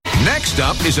Next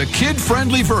up is a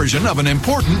kid-friendly version of an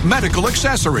important medical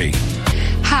accessory.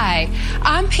 Hi,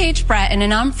 I'm Paige Bratton,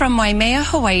 and I'm from Waimea,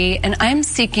 Hawaii, and I'm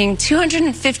seeking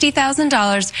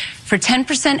 $250,000 for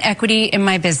 10% equity in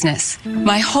my business.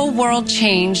 My whole world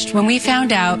changed when we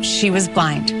found out she was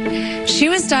blind. She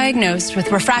was diagnosed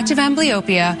with refractive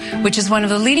amblyopia, which is one of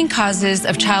the leading causes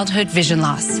of childhood vision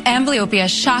loss. Amblyopia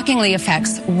shockingly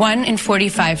affects 1 in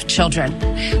 45 children,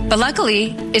 but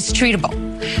luckily, it's treatable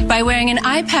by wearing an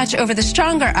eye patch over the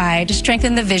stronger eye to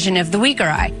strengthen the vision of the weaker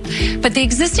eye. But the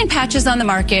existing patches on the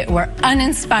market were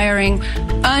uninspiring,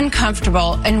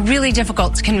 uncomfortable, and really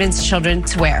difficult to convince children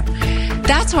to wear.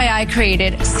 That's why I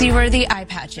created Seaworthy eye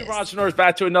patches. Super entrepreneurs,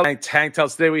 back to another Tank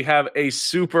Tales. Today we have a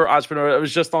super entrepreneur that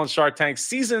was just on Shark Tank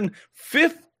season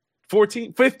 15.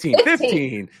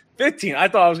 I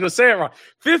thought I was going to say it wrong.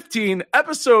 15,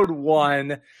 episode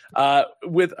 1,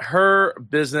 with her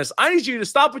business. I need you to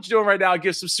stop what you're doing right now and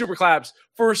give some super claps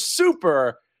for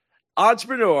super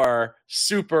entrepreneur,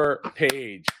 Super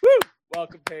Paige. Woo!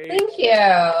 Welcome, Paige. Thank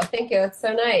you. It's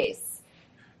so nice.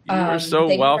 You are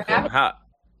so welcome.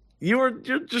 You're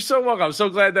just so welcome. I'm so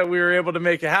glad that we were able to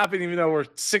make it happen, even though we're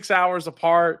 6 hours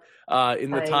apart in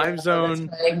the time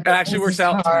zone. It actually works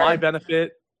out to my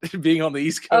benefit, being on the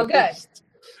East Coast.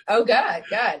 Oh, good.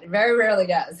 Very rarely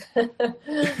does.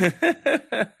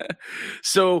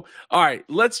 So, all right,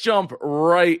 let's jump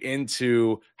right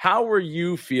into how were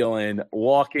you feeling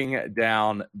walking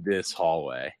down this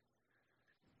hallway?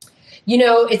 You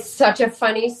know, it's such a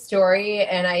funny story,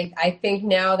 and I think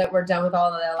now that we're done with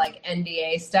all the like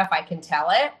NDA stuff, I can tell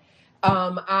it.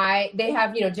 They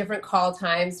have, different call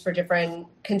times for different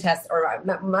contestants, or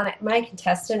my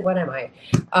contestant, what am I?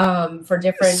 For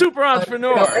different super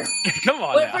entrepreneurs. Come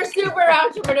on. For super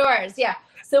entrepreneurs. Yeah.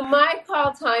 So my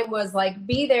call time was like,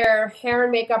 be there, hair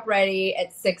and makeup ready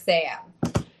at 6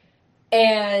 a.m.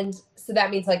 And so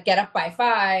that means like get up by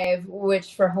 5,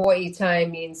 which for Hawaii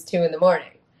time means 2 in the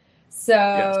morning.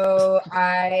 So yes.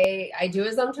 I do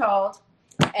as I'm told.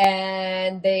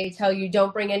 And they tell you,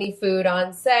 don't bring any food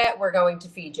on set. We're going to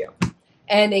feed you.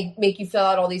 And they make you fill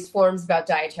out all these forms about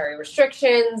dietary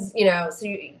restrictions,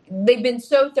 they've been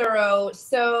so thorough,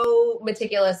 so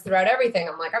meticulous throughout everything.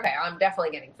 I'm like, okay, I'm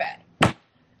definitely getting fed.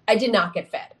 I did not get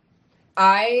fed.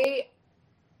 I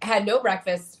had no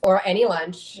breakfast or any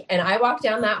lunch. And I walked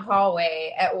down that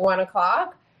hallway at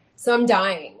 1:00. So I'm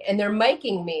dying, and they're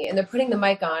miking me, and they're putting the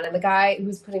mic on. And the guy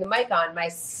who's putting the mic on, my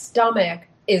stomach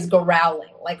is growling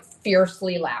like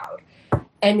fiercely loud,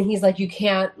 and he's like, you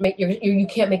can't make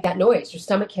that noise. Your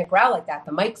stomach can't growl like that.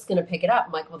 The mic's gonna pick it up.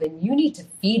 I'm like, well, then you need to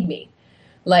feed me.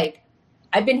 Like,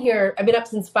 I've been up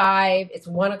since 5. It's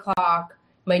 1:00.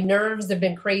 My nerves have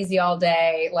been crazy all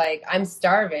day. Like, I'm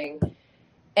starving.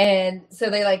 And so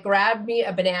they like grabbed me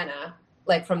a banana,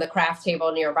 like from the craft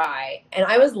table nearby. And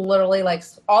I was literally like,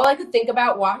 all I could think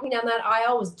about walking down that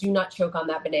aisle was, do not choke on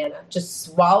that banana. Just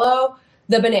swallow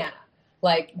the banana.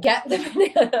 Like, get the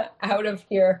banana out of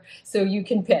here so you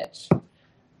can pitch.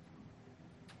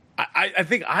 I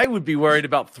think I would be worried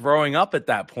about throwing up at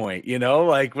that point,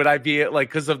 like, would I be like,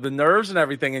 because of the nerves and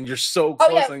everything, and you're so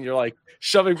close and you're like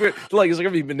shoving, like, is there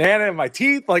gonna be banana in my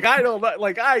teeth? Like, I don't,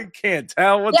 like, I can't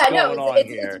tell what's going on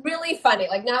here. It's really funny.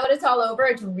 Like, now that it's all over,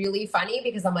 it's really funny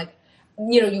because I'm like,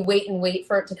 you wait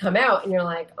for it to come out, and you're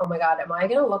like, oh my God, am I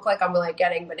going to look like I'm like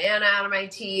getting banana out of my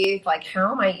teeth? Like,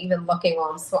 how am I even looking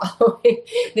while I'm swallowing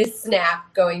this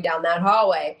snack going down that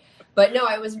hallway? But no,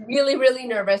 I was really, really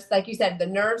nervous. Like you said, the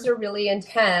nerves are really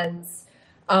intense.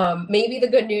 Maybe the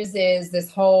good news is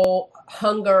this whole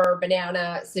hunger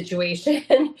banana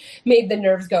situation made the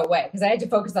nerves go away because I had to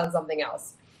focus on something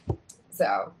else.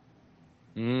 So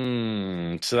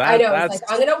that, I know. It's like,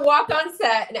 I'm going to walk on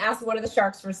set and ask one of the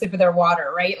sharks for a sip of their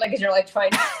water, right? Like, as you're like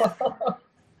trying to swallow.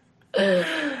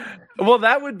 Well,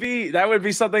 that would be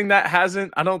something that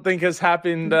I don't think has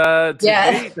happened to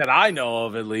date that I know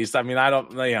of, at least. I mean, I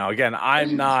don't, again,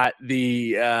 I'm not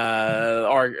the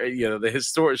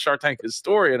the Shark Tank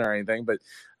historian or anything, but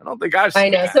I don't think I've seen I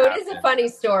know. That so happen. It is a funny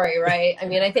story, right? I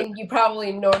mean, I think you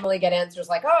probably normally get answers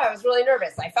like, oh, I was really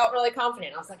nervous. I felt really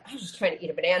confident. I was like, I was just trying to eat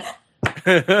a banana.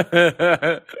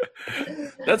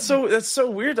 That's so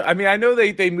weird. I mean, I know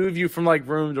they move you from like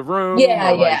room to room,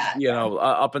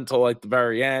 up until like the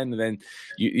very end, and then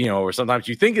or sometimes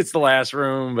you think it's the last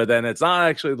room, but then it's not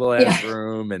actually the last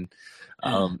room, and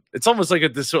it's almost like a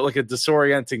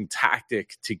disorienting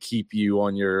tactic to keep you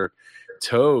on your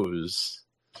toes.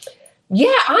 Yeah,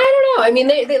 I don't know. I mean,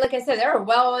 they like I said, they're a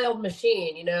well-oiled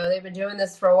machine. They've been doing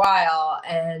this for a while,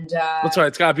 and that's why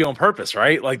it's got to be on purpose,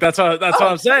 right? Like that's what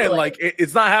I'm saying. Like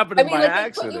it's not happening by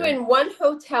accident. They put you in one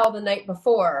hotel the night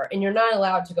before, and you're not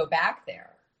allowed to go back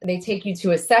there. they take you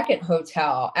to a second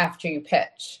hotel after you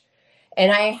pitch.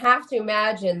 And I have to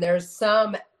imagine there's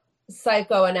some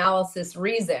psychoanalysis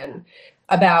reason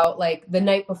about like the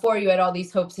night before you had all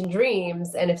these hopes and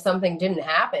dreams. And if something didn't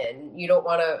happen, you don't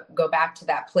want to go back to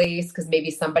that place because maybe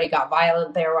somebody got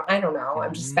violent there. I don't know.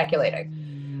 I'm just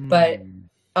speculating. But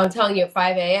I'm telling you, at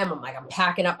 5 a.m., I'm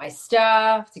packing up my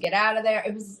stuff to get out of there.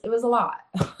 It was a lot.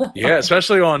 Yeah,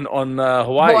 especially on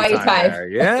Hawaii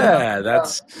time. Yeah,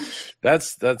 that's.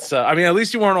 I mean, at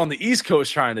least you weren't on the East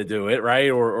Coast trying to do it, right?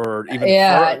 Or even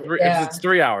if it's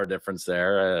 3 hour difference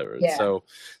there. So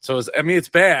it's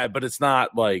bad, but it's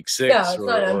not like 6. No, it's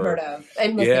not unheard of.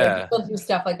 And listen, people do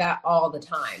stuff like that all the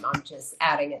time. I'm just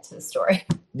adding it to the story.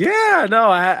 Yeah, no,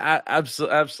 I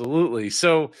absolutely.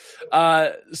 So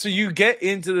you get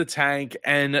into the tank,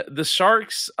 and the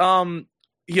Sharks.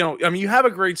 You have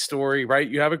a great story, right?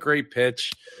 You have a great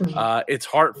pitch. It's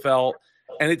heartfelt,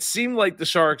 and it seemed like the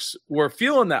Sharks were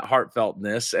feeling that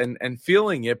heartfeltness and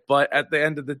feeling it. But at the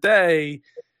end of the day,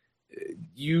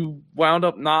 you wound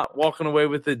up not walking away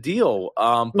with the deal.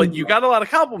 But you got a lot of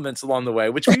compliments along the way,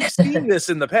 which we've seen this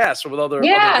in the past with other.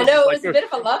 Yeah, no, it was a bit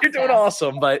of a love. You're doing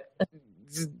awesome, but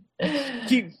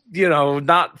keep,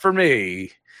 not for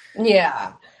me.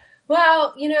 Yeah.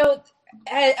 Well,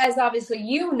 as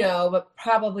obviously but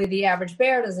probably the average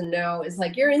bear doesn't know, is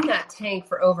like you're in that tank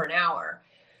for over an hour.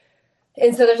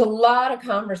 And so there's a lot of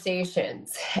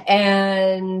conversations.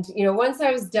 And, once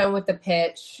I was done with the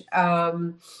pitch,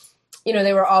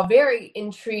 they were all very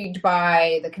intrigued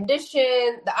by the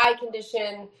condition, the eye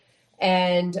condition,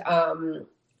 and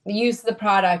the use of the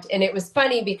product. And it was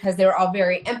funny because they were all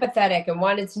very empathetic and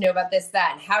wanted to know about this,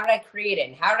 that, and how did I create it?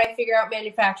 And how did I figure out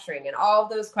manufacturing? And all of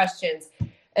those questions.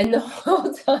 And the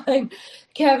whole time,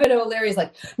 Kevin O'Leary's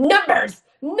like, numbers.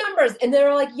 And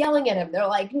they're like yelling at him. They're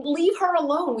like, leave her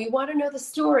alone. We want to know the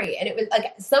story. And it was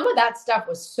like, some of that stuff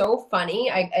was so funny.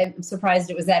 I'm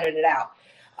surprised it was edited out.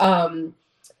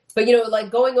 But, like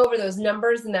going over those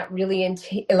numbers in that really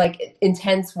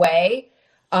intense way.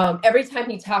 Every time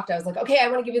he talked, I was like, okay, I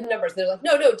want to give you the numbers. They're like,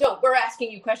 no, don't. We're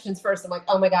asking you questions first. I'm like,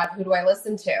 oh my God, who do I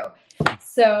listen to?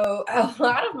 So a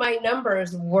lot of my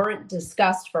numbers weren't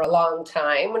discussed for a long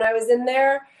time when I was in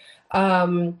there.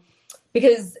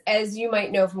 Because as you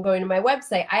might know from going to my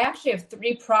website, I actually have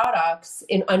 3 products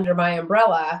under my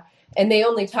umbrella, and they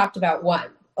only talked about one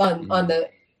on the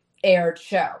aired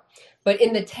show. But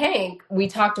in the tank, we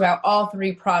talked about all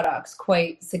 3 products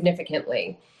quite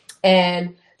significantly.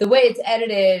 And the way it's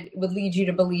edited would lead you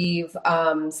to believe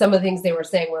some of the things they were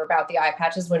saying were about the eye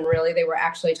patches when really they were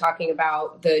actually talking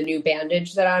about the new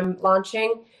bandage that I'm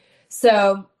launching.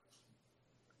 So,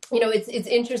 it's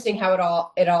interesting how it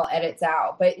all edits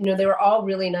out. But, they were all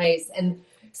really nice. And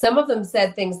some of them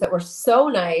said things that were so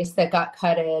nice that got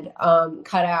cut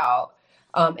out,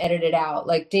 edited out.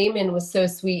 Like Damon was so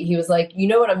sweet. He was like, you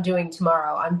know what I'm doing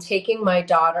tomorrow? I'm taking my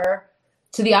daughter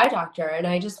to the eye doctor. And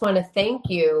I just want to thank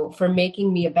you for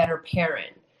making me a better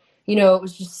parent. It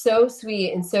was just so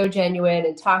sweet and so genuine,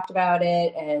 and talked about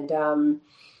it. And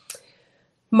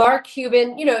Mark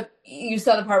Cuban, you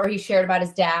saw the part where he shared about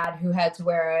his dad who had to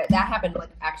wear it. That happened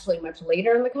actually much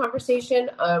later in the conversation.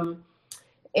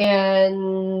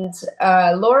 And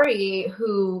Lori,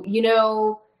 who,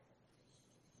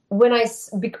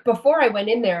 before I went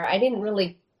in there, I didn't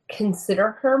really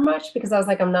consider her much because I was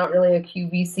like, I'm not really a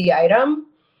QVC item.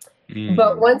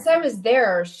 But once I was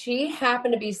there, she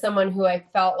happened to be someone who I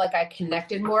felt like I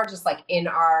connected more, just like in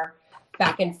our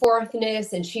back and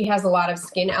forthness. And she has a lot of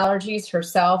skin allergies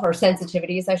herself, or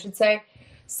sensitivities, I should say.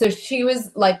 So she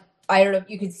was like, I don't know if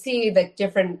you could see the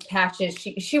different patches.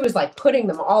 She was like putting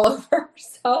them all over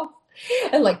herself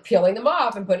and like peeling them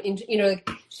off and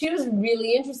she was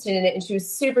really interested in it. And she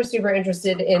was super, super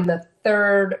interested in the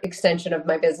 3rd extension of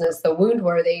my business, the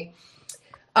Woundworthy.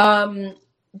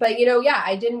 But,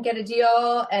 I didn't get a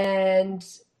deal. And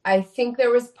I think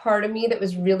there was part of me that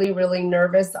was really, really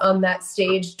nervous on that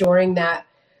stage during that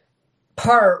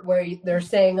part where they're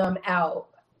saying I'm out.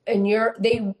 And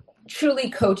they truly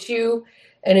coach you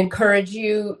and encourage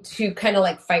you to kind of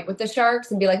like fight with the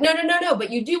Sharks and be like, no, but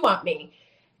you do want me.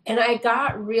 And I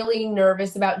got really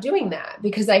nervous about doing that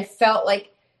because I felt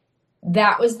like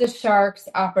that was the Sharks'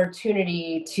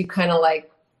 opportunity to kind of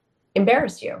like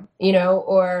embarrass you,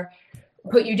 or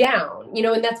put you down,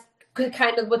 and that's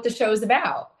kind of what the show is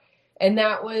about. And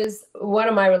that was one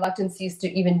of my reluctancies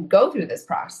to even go through this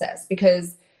process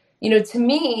because, to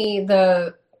me,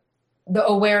 the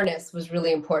awareness was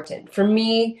really important for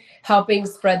me, helping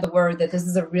spread the word that this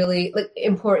is a really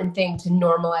important thing to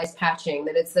normalize patching,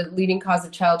 that it's the leading cause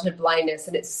of childhood blindness,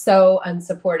 and it's so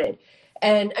unsupported.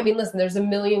 And I mean, listen, there's a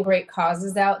million great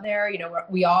causes out there.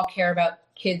 We all care about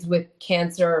kids with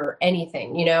cancer or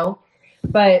anything, you know,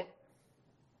 but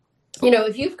you know,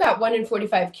 if you've got 1 in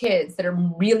 45 kids that are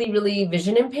really, really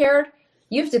vision impaired,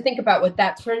 you have to think about what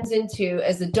that turns into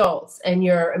as adults and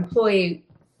your employee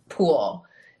pool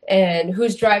and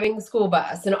who's driving the school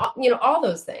bus and, you know, all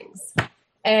those things.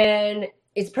 And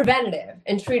it's preventative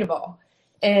and treatable.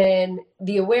 And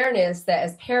the awareness that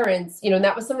as parents, you know, and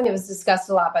that was something that was discussed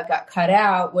a lot but got cut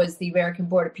out, was the American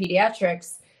Board of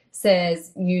Pediatrics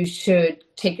says you should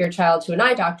take your child to an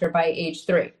eye doctor by age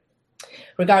 3.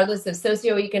 Regardless of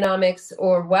socioeconomics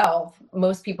or wealth,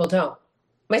 most people don't,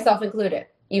 myself included.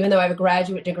 Even though I have a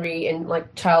graduate degree in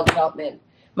like child development,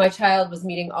 my child was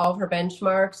meeting all of her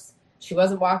benchmarks. She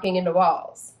wasn't walking into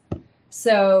walls.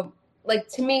 So like,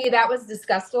 to me, that was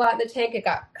discussed a lot in the tank. It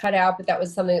got cut out, but that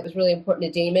was something that was really important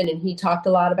to Damon, and he talked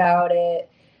a lot about it.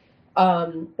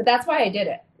 But that's why I did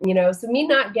it, you know? So me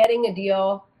not getting a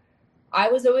deal, I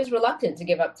was always reluctant to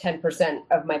give up 10%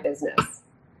 of my business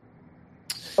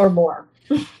or more.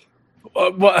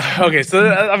 Well, okay, so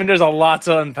I mean, there's a lot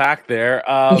to unpack there.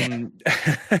 I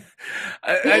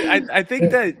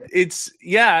think that it's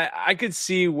I could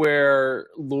see where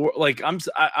like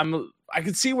I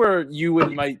could see where you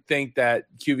might think that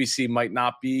QVC might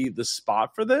not be the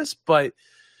spot for this, but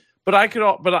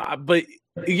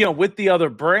you know, with the other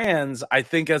brands, I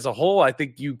think as a whole, I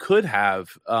think you could have,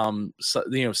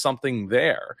 you know, something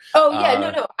there. Oh yeah,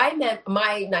 no. I meant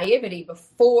my naivety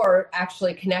before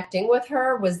actually connecting with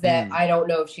her was that I don't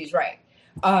know if she's right.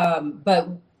 But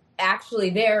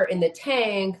actually there in the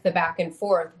tank, the back and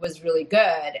forth was really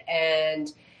good.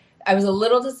 And I was a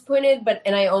little disappointed,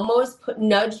 and I almost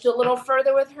nudged a little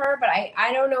further with her, but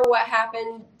I don't know what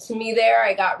happened to me there.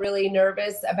 I got really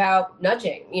nervous about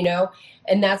nudging, you know,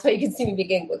 and that's why you can see me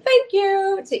begin with thank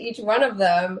you to each one of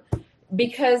them,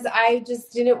 because I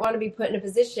just didn't want to be put in a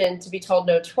position to be told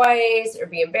no twice or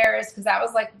be embarrassed, because that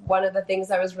was like one of the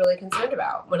things I was really concerned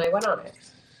about when I went on it.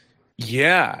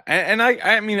 Yeah, and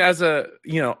I mean, as a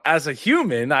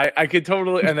human, I could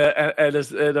totally, and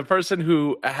a person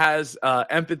who has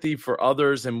empathy for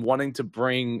others and wanting to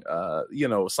bring you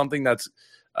know, something that's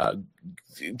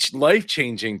life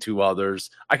changing to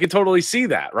others, I could totally see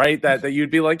that, right? That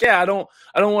you'd be like, yeah, I don't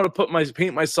want to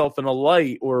paint myself in a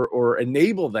light or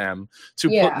enable them to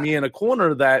put me in a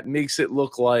corner that makes it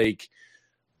look like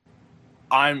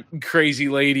I'm crazy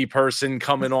lady person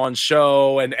coming on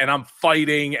show and I'm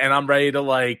fighting and I'm ready to,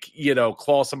 like, you know,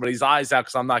 claw somebody's eyes out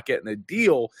because I'm not getting a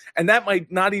deal. And that might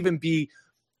not even be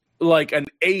like an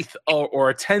eighth or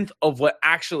a tenth of what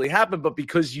actually happened, but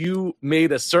because you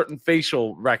made a certain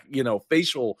facial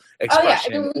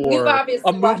expression or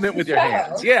a movement with your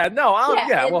hands. Yeah, no, and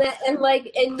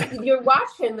you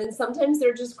watch him, and sometimes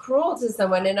they're just cruel to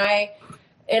someone, and I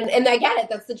get it.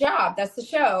 That's the job. That's the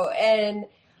show. And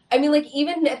I mean, like,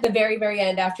 even at the very, very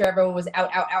end, after everyone was out,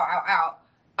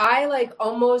 I like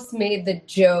almost made the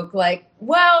joke, like,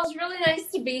 well, it's really nice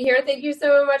to be here. Thank you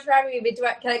so much for having me.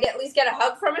 But can I at least get a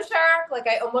hug from a shark? Like,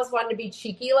 I almost wanted to be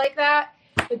cheeky like that.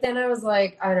 But then I was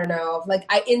like, I don't know. Like,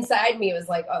 inside me was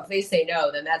like, oh, if they say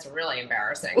no, then that's really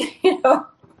embarrassing. You know?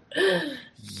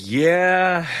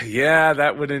 Yeah,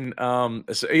 that wouldn't.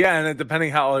 And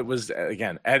depending how it was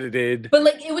again edited, but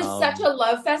like it was such a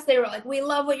love fest. They were like, "We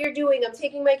love what you're doing. I'm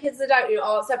taking my kids to the doctor," you know,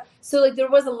 all that stuff. So like there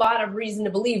was a lot of reason to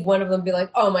believe one of them be like,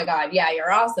 "Oh my God, yeah, you're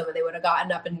awesome," and they would have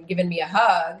gotten up and given me a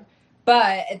hug.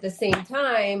 But at the same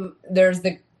time, there's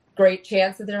the great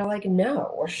chance that they're like,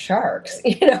 "No, we're sharks,"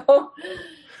 you know.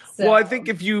 So. Well, I think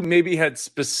if you maybe had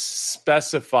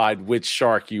specified which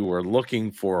shark you were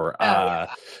looking for.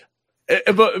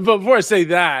 But before I say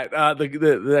that,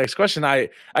 the next question, I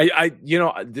you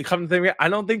know, the come to think, I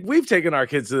don't think we've taken our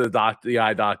kids to the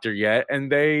eye doctor yet, and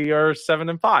they are 7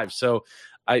 and 5. So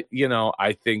I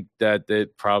think that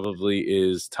it probably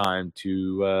is time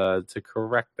to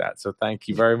correct that. So thank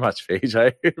you very much, Paige.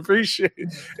 I appreciate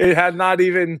it. It had not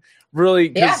even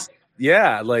really,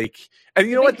 like, and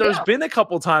you know what? There's been a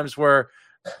couple times where,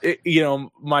 you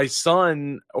know, my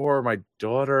son or my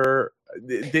daughter.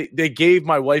 They gave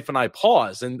my wife and I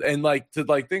pause and like to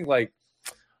like think like,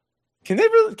 can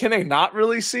they not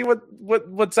really see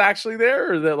what's actually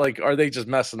there, or that like are they just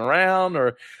messing around?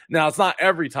 Or now it's not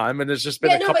every time, and there's just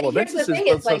been a couple of instances.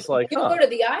 It's like you go to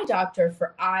the eye doctor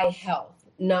for eye health,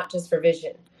 not just for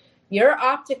vision. Your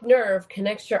optic nerve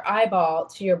connects your eyeball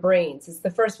to your brains. It's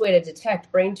the first way to detect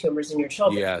brain tumors in your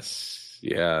children. Yes,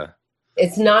 yeah.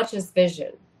 It's not just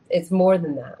vision; it's more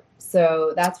than that.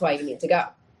 So that's why you need to go.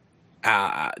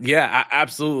 Yeah,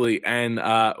 absolutely. And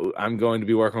I'm going to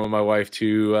be working with my wife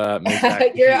to make that.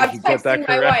 I'm texting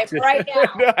my wife right now.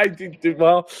 No,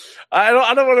 well, I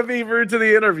don't want to be rude to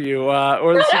the interview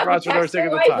or the super entrepreneur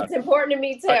taking the time. It's important to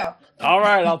me too. All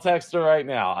right, I'll text her right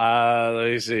now.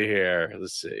 Let me see here.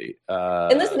 Let's see.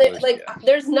 And listen,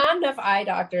 there's not enough eye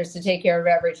doctors to take care of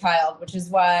every child, which is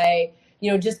why,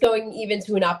 just going even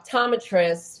to an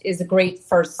optometrist is a great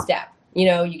first step.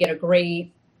 You get a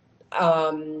great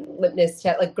litmus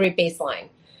test, like great baseline.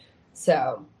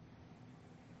 So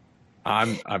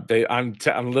I'm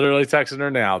literally texting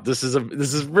her now. This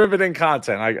is riveting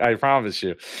content. I promise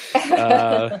you.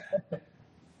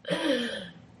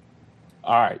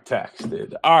 All right,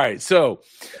 texted. All right, so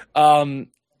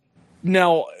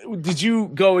now, did you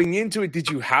going into it? Did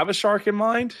you have a shark in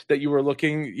mind that you were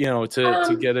looking,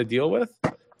 to get a deal with?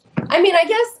 I mean, I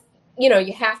guess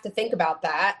you have to think about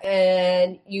that,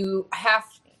 and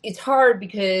it's hard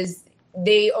because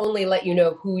they only let you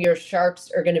know who your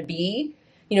sharks are going to be,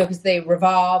 because they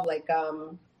revolve. Like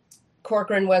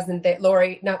Corcoran wasn't there.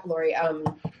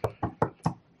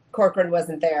 Corcoran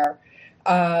wasn't there.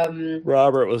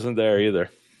 Robert wasn't there either.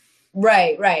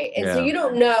 Right. And so you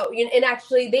don't know. And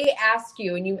actually, they ask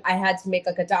you, and I had to make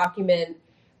like a document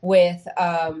with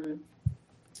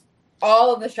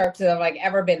all of the sharks that have like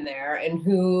ever been there, and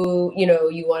who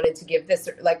you wanted to give this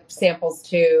like samples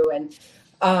to, and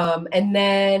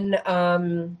then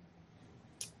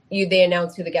they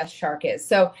announce who the guest shark is.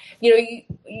 So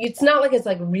it's not like it's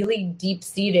like really deep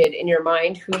seated in your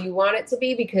mind who you want it to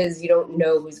be, because you don't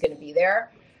know who's going to be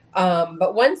there.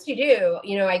 But once you do,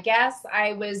 I guess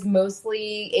I was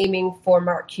mostly aiming for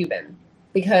Mark Cuban,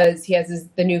 because he has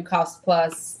the new Cost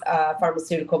Plus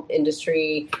pharmaceutical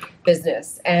industry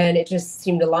business. And it just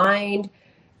seemed aligned.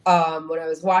 When I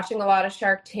was watching a lot of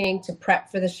Shark Tank to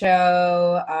prep for the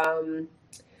show, and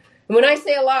when I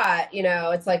say a lot,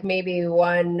 it's like maybe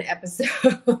one episode,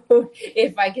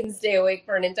 if I can stay awake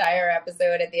for an entire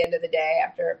episode at the end of the day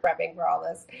after prepping for all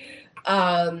this.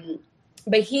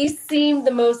 But he seemed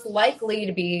the most likely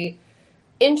to be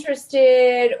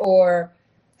interested or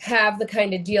have the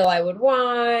kind of deal I would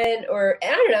want, or I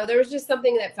don't know. There was just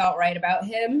something that felt right about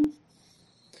him.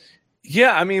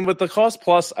 Yeah, I mean, with the Cost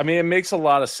Plus, I mean, it makes a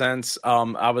lot of sense.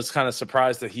 I was kind of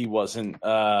surprised that he wasn't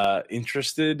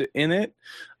interested in it,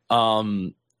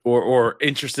 or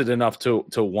interested enough to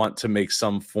want to make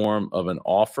some form of an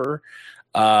offer.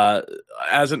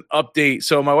 As an update,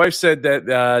 so my wife said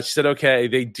that she said, okay,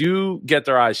 they do get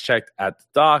their eyes checked at the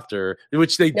doctor,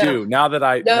 which they do. Now that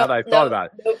I thought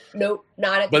about it, nope,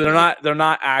 not. But they're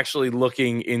not actually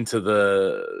looking into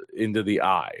the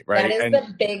eye, right? That is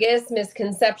the biggest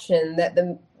misconception,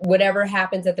 that whatever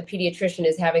happens at the pediatrician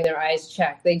is having their eyes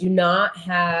checked. They do not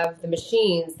have the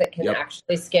machines that can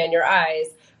actually scan your eyes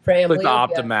for amblyopia.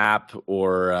 Like the Optimap,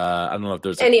 or I don't know if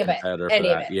there's any of it.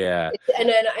 Yeah. And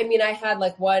then, I mean, I had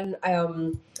like one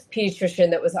pediatrician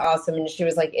that was awesome, and she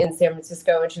was like in San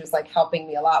Francisco, and she was like helping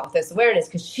me a lot with this awareness,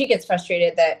 because she gets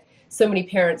frustrated that so many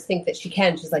parents think that she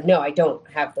can. She's like, no, I don't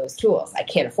have those tools. I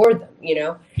can't afford them,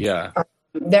 Yeah.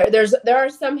 There are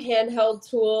some handheld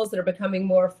tools that are becoming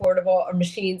more affordable, or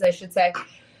machines, I should say.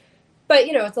 But,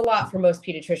 it's a lot for most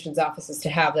pediatricians' offices to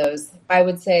have those. I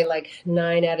would say like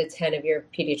 9 out of 10 of your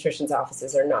pediatricians'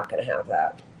 offices are not going to have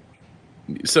that.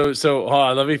 So hold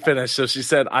on, let me finish. So she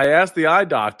said, I asked the eye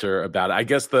doctor about it. I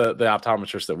guess the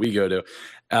optometrist that we go to,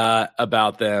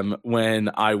 about them when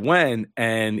I went,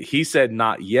 and he said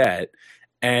not yet.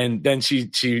 And then she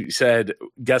said,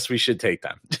 guess we should take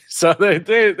them. So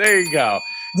there you go.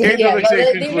 The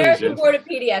American Board of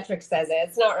Pediatrics says it.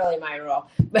 It's not really my role.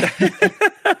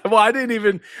 Well, I didn't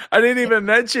even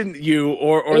mention you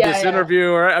or this interview.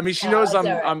 Or I mean, she knows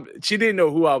she didn't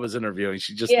know who I was interviewing.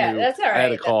 She just knew that's all right. I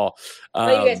had a call.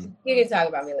 But you can talk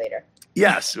about me later.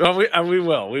 Yes, well, we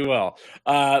will.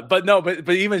 But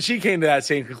even she came to that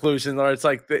same conclusion, or it's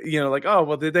like, like, oh,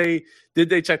 well, did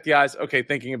they check the eyes? Okay,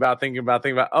 thinking about.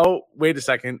 Oh, wait a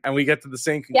second, and we get to the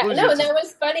same conclusion. Yeah, no, and that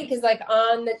was funny, because like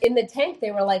in the tank,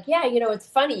 they were like, yeah, it's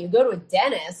funny. You go to a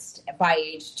dentist by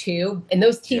age 2, and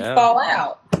those teeth fall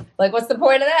out. Like, what's the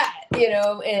point of that?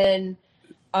 And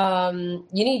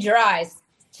you need your eyes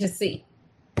to see.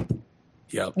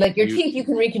 Yep. Like your teeth, you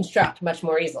can reconstruct much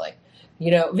more easily.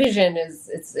 Vision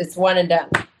it's one and done.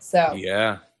 So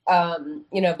yeah.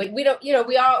 But we don't.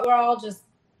 We're all just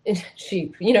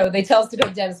cheap. They tell us to go to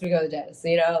the dentist, we go to the dentist.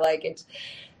 Like it's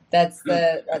that's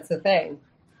the thing.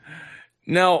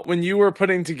 Now, when you were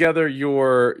putting together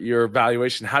your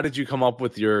valuation, how did you come up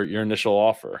with your initial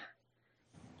offer?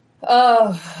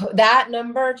 Oh, that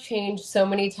number changed so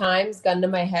many times. Gun to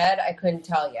my head, I couldn't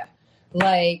tell you.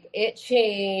 Like, it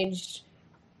changed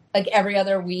like every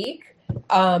other week,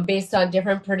 based on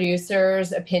different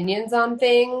producers' opinions on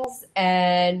things.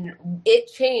 And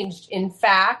it changed, in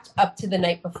fact, up to the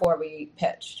night before we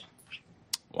pitched.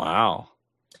 Wow.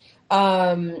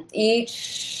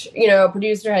 Each,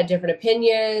 producer had different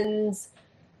opinions,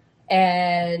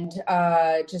 and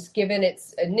just given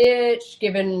it's a niche,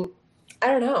 I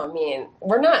don't know. I mean,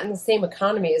 we're not in the same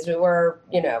economy as we were,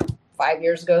 5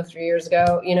 years ago, 3 years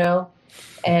ago,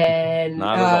 and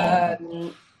not at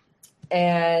all.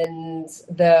 And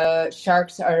the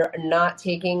sharks are not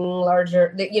taking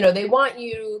larger. They want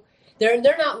you.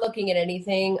 They're not looking at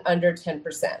anything under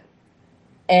 10%,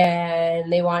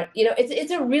 and they want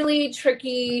it's a really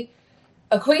tricky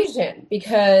equation,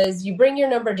 because you bring your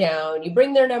number down, you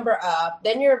bring their number up,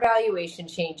 then your evaluation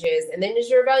changes, and then is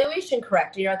your evaluation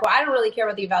correct? And you're like, well, I don't really care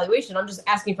about the evaluation. I'm just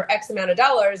asking for X amount of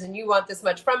dollars, and you want this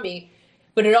much from me.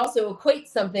 But it also equates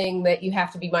something that you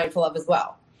have to be mindful of as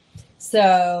well.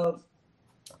 So,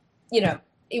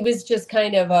 it was just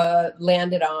kind of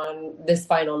landed on this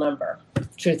final number,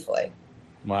 truthfully.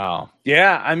 Wow.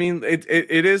 Yeah. I mean, it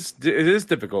is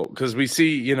difficult, because we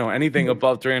see, anything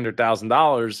above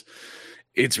 $300,000,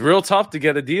 it's real tough to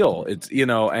get a deal. It's,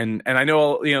 and I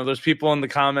know, there's people in the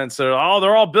comments that are,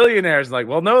 they're all billionaires. Like,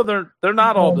 well, no, they're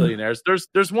not all billionaires.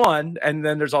 There's one, and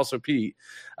then there's also Pete.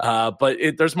 But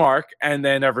there's Mark, and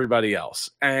then everybody else.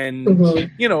 And,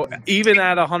 even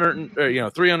at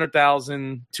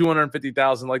 300,000,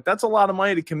 250,000, like, that's a lot of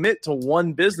money to commit to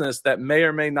one business that may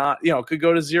or may not, could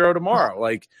go to zero tomorrow.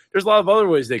 Like, there's a lot of other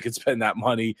ways they could spend that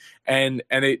money and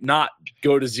it not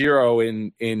go to zero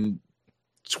in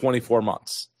 24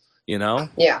 months, Yeah.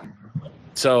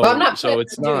 So, well, I'm not so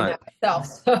it's doing not that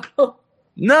myself. So.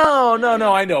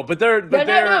 No, I know, but they're, but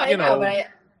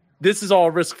this is all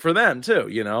risk for them too,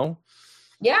 Yeah.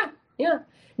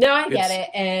 No, I get it.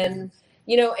 And,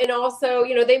 and also,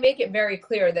 they make it very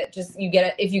clear that just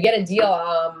if you get a deal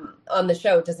on the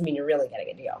show, it doesn't mean you're really getting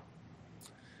a deal.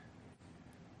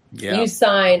 Yeah. You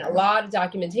sign a lot of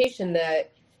documentation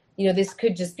that, this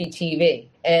could just be TV,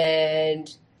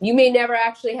 and you may never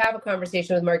actually have a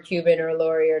conversation with Mark Cuban or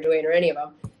Lori or Dwayne or any of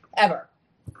them ever.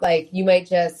 Like, you might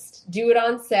just do it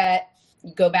on set,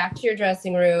 you go back to your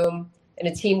dressing room, and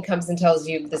a team comes and tells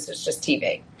you this is just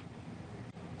TV.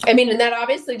 I mean, and that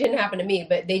obviously didn't happen to me,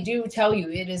 but they do tell you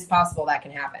it is possible that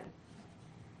can happen.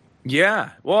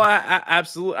 Yeah. Well, I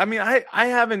absolutely. I mean, I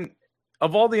haven't,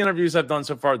 of all the interviews I've done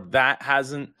so far, that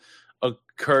hasn't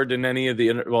occurred in any of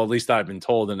the, well, at least I've been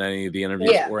told in any of the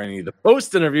interviews or any of the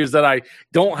post interviews that I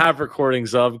don't have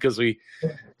recordings of, because we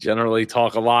generally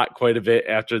talk quite a bit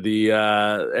after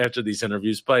these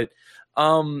interviews. But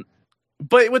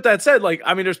with that said, like,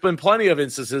 I mean, there's been plenty of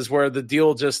instances where the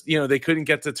deal just, they couldn't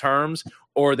get to terms,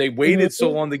 or they waited so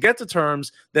long to get to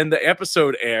terms, then the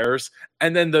episode airs,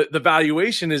 and then the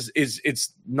valuation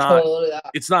it's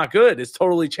not good. It's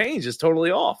totally changed. It's totally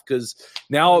off, because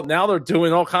now they're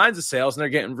doing all kinds of sales, and they're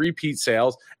getting repeat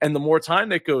sales, and the more time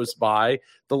that goes by,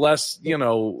 the less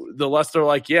they're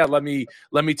like, yeah, let me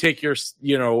take your,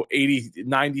 $80,000,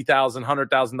 $90,000,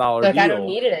 $100,000 like, deal. I don't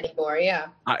need it anymore. Yeah.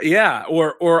 Yeah.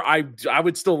 Or I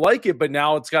would still like it, but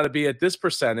now it's got to be at this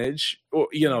percentage, or,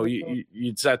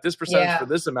 it's at this percentage for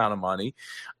this amount of money.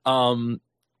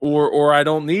 Or I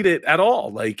don't need it at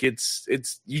all. Like, it's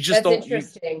you just That's don't.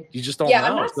 Interesting. You just don't. Yeah, know,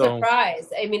 I'm not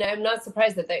surprised. I mean, I'm not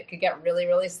surprised that could get really,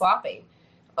 really sloppy.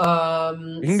 It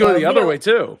can go the other way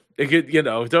too. It could,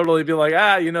 totally be like,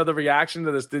 the reaction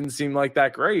to this didn't seem like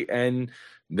that great, and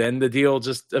then the deal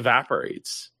just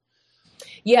evaporates.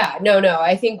 Yeah, no.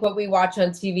 I think what we watch on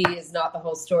TV is not the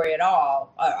whole story at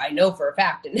all. I know for a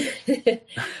fact,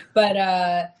 but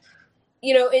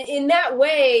in that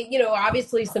way,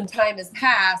 obviously some time has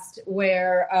passed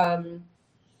where,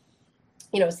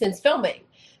 since filming.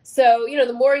 So,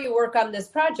 the more you work on this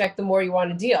project, the more you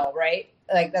want a deal, right?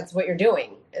 Like, that's what you're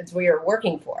doing. It's what you're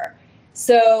working for.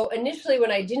 So initially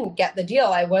when I didn't get the deal,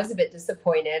 I was a bit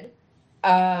disappointed.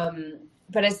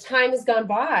 But as time has gone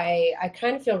by, I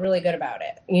kind of feel really good about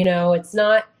it. It's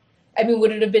not, I mean,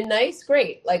 would it have been nice?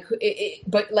 Great. Like,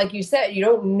 but like you said, you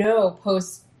don't know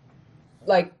post,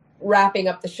 like, wrapping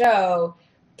up the show,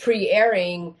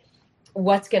 pre-airing,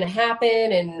 what's going to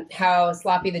happen and how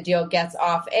sloppy the deal gets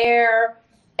off air,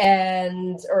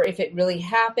 or if it really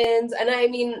happens. And I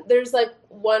mean, there's like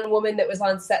one woman that was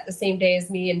on set the same day as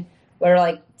me, and we're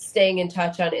like staying in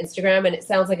touch on Instagram, and it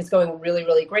sounds like it's going really,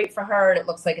 really great for her. And it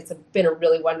looks like it's been a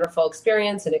really wonderful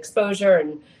experience and exposure.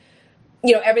 And,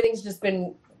 everything's just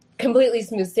been completely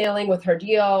smooth sailing with her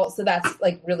deal. So that's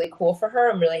like really cool for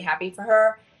her. I'm really happy for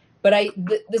her. But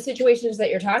the situations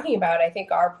that you're talking about, I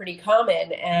think, are pretty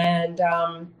common. And,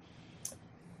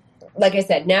 like I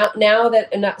said, now that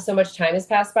not so much time has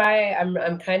passed by,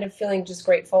 I'm kind of feeling just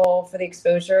grateful for the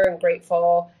exposure and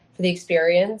grateful for the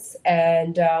experience.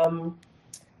 And it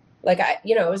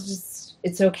was just,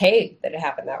 it's okay that it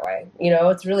happened that way.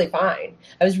 It's really fine.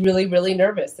 I was really, really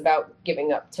nervous about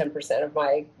giving up 10% of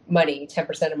my money,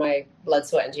 10% of my blood,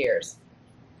 sweat, and tears.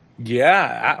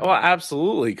 Yeah, well,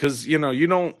 absolutely. Because, you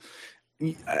don't,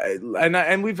 and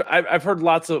I've heard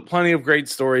plenty of great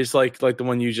stories like the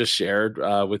one you just shared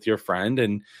with your friend,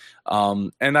 and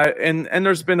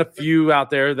there's been a few out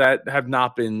there that have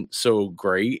not been so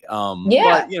great.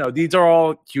 But these are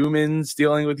all humans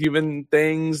dealing with human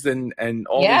things and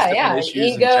all these different issues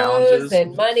egos and challenges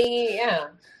and money.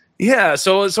 Yeah.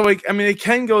 So like, I mean, it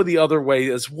can go the other way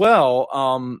as well.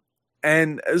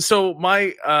 And so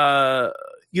my I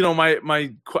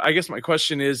guess my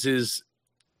question is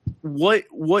what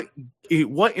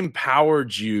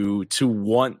empowered you to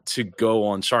want to go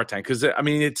on Shark Tank? Because I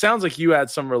mean, it sounds like you had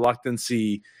some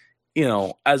reluctancy,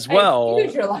 as well.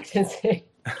 Huge reluctancy.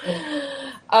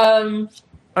 I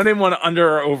didn't want to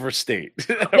under or overstate.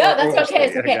 No, that's okay.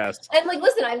 It's okay. And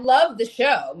listen, I love the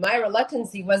show. My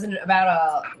reluctancy wasn't about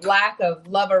a lack of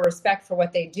love or respect for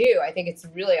what they do. I think it's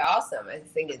really awesome. I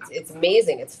think it's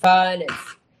amazing. It's fun.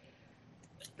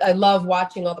 I love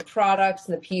watching all the products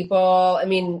and the people. I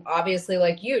mean, obviously,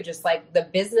 like you, just like the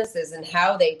businesses and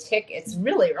how they tick. It's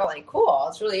really, really cool.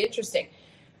 It's really interesting.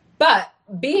 But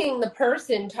being the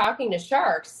person talking to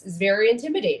sharks is very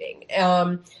intimidating.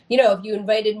 If you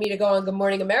invited me to go on Good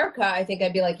Morning America, I think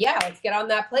I'd be like, yeah, let's get on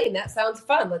that plane. That sounds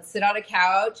fun. Let's sit on a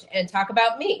couch and talk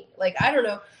about me. Like, I don't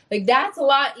know. Like, that's a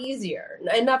lot easier.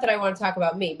 And not that I want to talk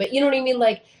about me, but you know what I mean?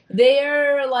 Like,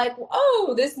 they're like,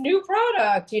 oh, this new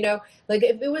product, like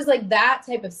if it was like that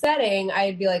type of setting,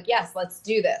 I'd be like, yes, let's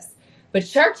do this. But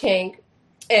Shark Tank,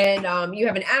 and you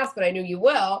haven't asked, but I knew you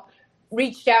will,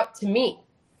 reached out to me.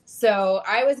 So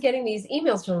I was getting these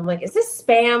emails from them, like, is this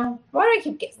spam? Why do I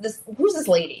keep getting this? Who's this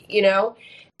lady?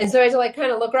 And so I had to like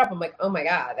kind of look her up. I'm like, oh my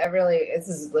God, this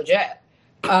is legit.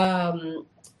 And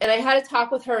I had a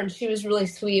talk with her, and she was really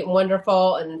sweet and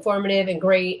wonderful and informative and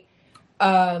great.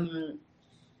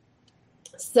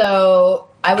 So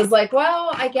I was like,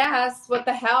 well, I guess, what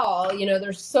the hell?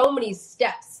 There's so many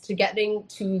steps to getting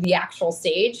to the actual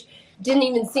stage. Didn't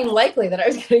even seem likely that I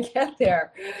was going to get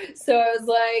there. So I was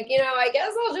like, I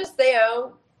guess I'll just,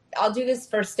 I'll do this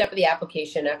first step of the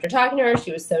application. After talking to her,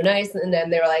 she was so nice. And then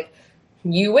they were like,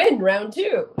 you win round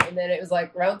 2. And then it was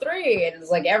like round 3. And it was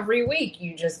like every week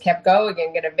you just kept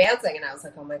going and advancing. And I was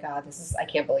like, oh my God, I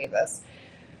can't believe this.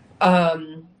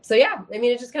 So yeah, I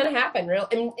mean, it just kind of happened.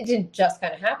 It didn't just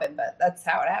kind of happen, but that's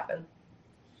how it happened.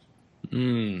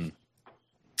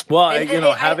 Well,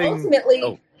 ultimately,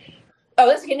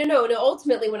 that's okay. No.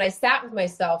 Ultimately, when I sat with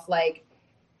myself, like,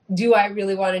 do I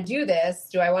really want to do this?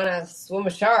 Do I want to swim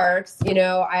with sharks?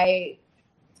 I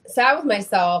sat with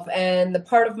myself, and the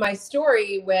part of my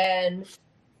story when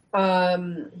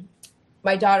when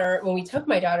we took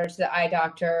my daughter to the eye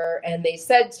doctor, and they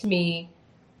said to me,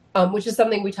 which is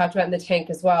something we talked about in the tank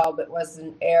as well, but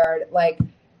wasn't aired, like,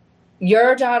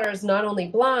 your daughter is not only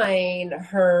blind,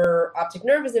 her optic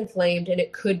nerve is inflamed, and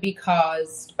it could be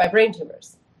caused by brain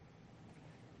tumors.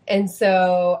 And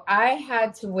so I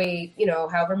had to wait,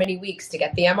 however many weeks to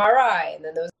get the MRI and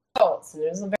then those results. And it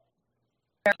was a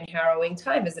very harrowing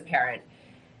time as a parent.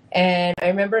 And I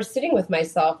remember sitting with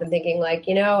myself and thinking, like,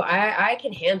 I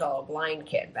can handle a blind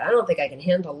kid, but I don't think I can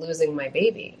handle losing my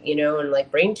baby, and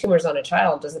like brain tumors on a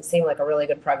child doesn't seem like a really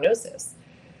good prognosis.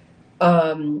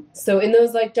 So in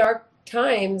those like dark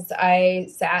times, I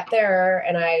sat there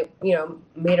and I,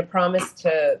 made a promise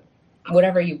to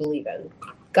whatever you believe in.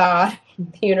 God,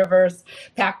 the universe,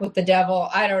 pact with the devil,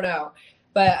 I don't know.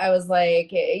 But I was like,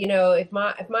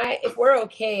 if we're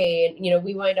okay, and,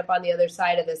 we wind up on the other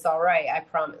side of this, all right, I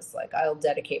promise, like, I'll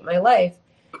dedicate my life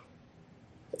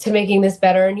to making this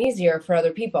better and easier for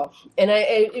other people. And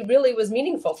it really was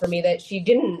meaningful for me that she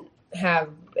didn't have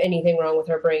anything wrong with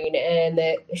her brain and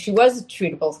that she was a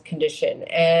treatable condition.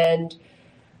 And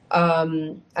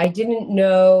I didn't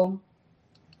know,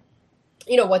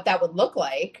 what that would look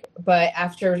like. But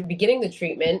after beginning the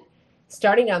treatment,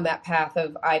 starting down that path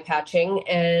of eye patching,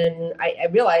 and I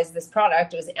realized this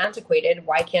product was antiquated.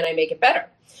 Why can't I make it better?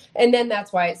 And then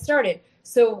that's why it started.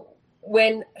 So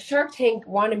when Shark Tank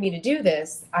wanted me to do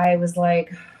this, I was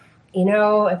like,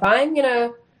 if I'm going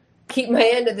to keep my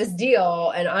end of this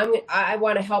deal and I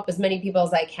want to help as many people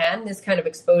as I can, this kind of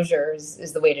exposure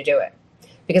is the way to do it,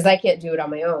 because I can't do it on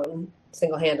my own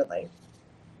single-handedly.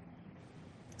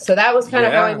 So that was kind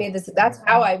of how I made this. That's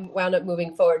how I wound up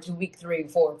moving forward to week 3,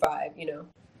 4, 5,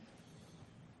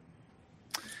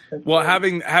 Well,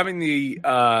 having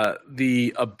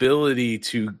the ability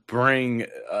to bring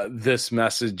this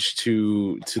message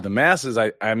to the masses,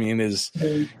 I mean, is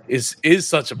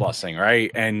such a blessing, right?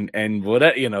 And what,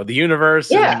 the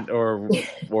universe, or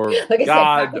like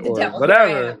God, said, or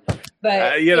whatever,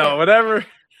 but whatever.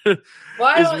 Well,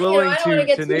 I don't want to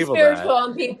get too spiritual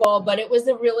on people, but it was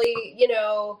a really,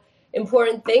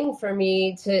 important thing for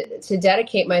me to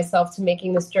dedicate myself to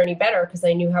making this journey better, because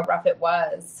I knew how rough it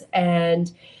was.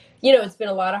 And it's been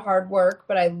a lot of hard work,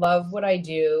 but I love what I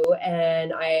do.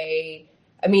 And I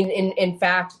mean, in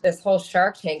fact, this whole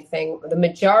Shark Tank thing, the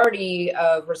majority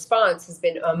of response has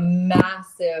been a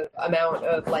massive amount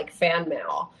of fan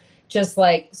mail. Just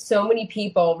so many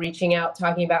people reaching out,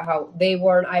 talking about how they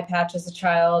wore an eye patch as a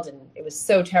child and it was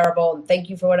so terrible, and thank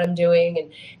you for what I'm doing. And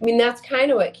I mean, that's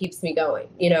kind of what keeps me going,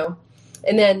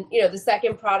 And then, the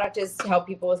second product is to help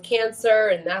people with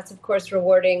cancer. And that's, of course,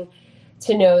 rewarding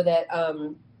to know that,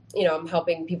 I'm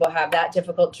helping people have that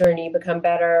difficult journey become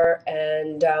better.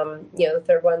 And, the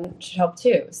third one should help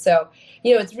too. So,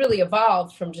 it's really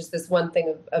evolved from just this one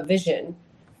thing of vision.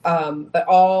 But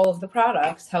all of the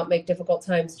products help make difficult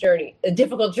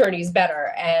journeys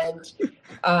better. And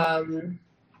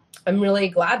I'm really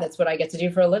glad that's what I get to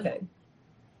do for a living.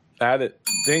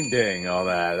 Ding ding, all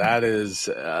that.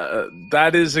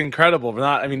 That is incredible.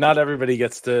 Not everybody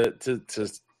gets to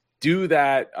do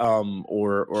that,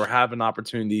 or have an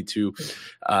opportunity to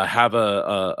have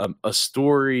a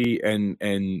story and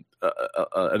an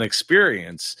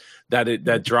experience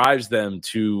that drives them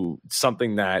to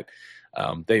something that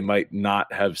they might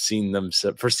not have seen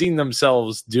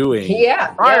themselves doing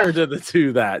prior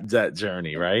to that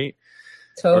journey, right?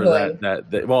 Totally.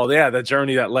 That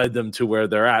journey that led them to where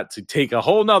they're at, to take a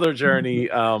whole nother journey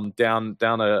down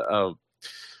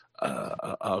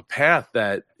a path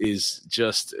that is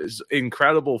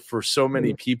incredible for so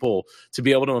many people, to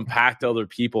be able to impact other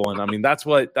people. And I mean, that's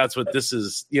what this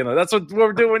is, that's what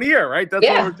we're doing here, right? That's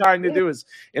what we're trying to do, is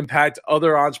impact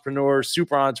other entrepreneurs,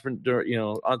 super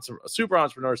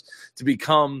entrepreneurs to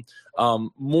become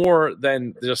more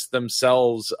than just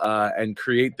themselves, and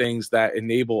create things that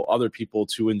enable other people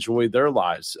to enjoy their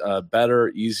lives better,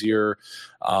 easier,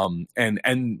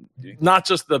 and not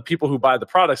just the people who buy the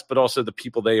products, but also the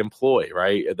people they employ,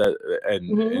 right?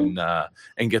 And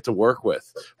get to work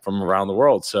with from around the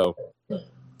world. So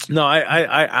no,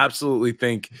 I absolutely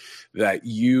think that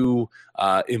you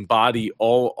embody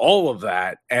all of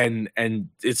that, and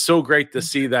it's so great to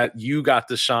see that you got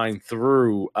to shine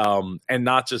through, and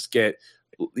not just get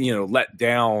let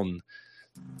down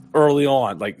early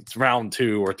on, like it's round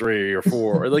 2 or 3 or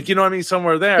 4, or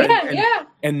somewhere there,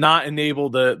 and not enable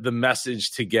the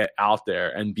message to get out there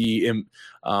and be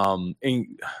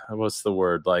what's the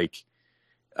word,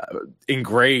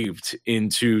 engraved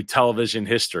into television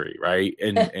history, right?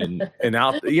 And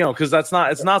out, because it's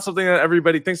not something that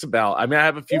everybody thinks about. I mean, I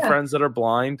have a few friends that are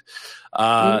blind,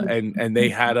 and they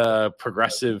had a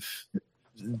progressive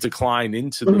decline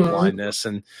into the blindness,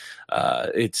 and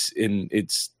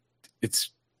it's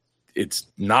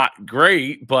not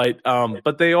great, but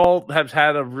they all have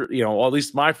had at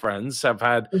least my friends have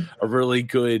had a really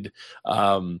good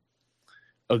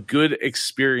a good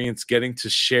experience getting to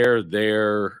share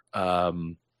their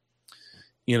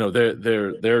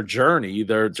their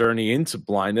journey into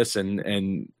blindness,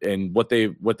 and what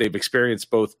they've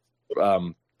experienced, both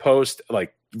post,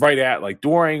 right at,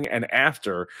 during and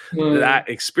after that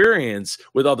experience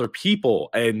with other people,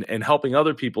 and helping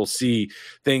other people see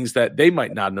things that they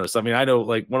might not notice. I mean, I know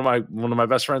one of my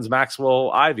best friends,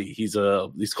 Maxwell Ivy, he's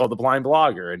called the Blind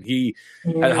Blogger, and he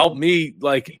had helped me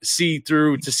see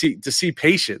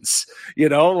patience,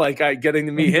 getting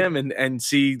to meet him and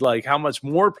see how much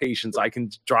more patience I can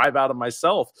drive out of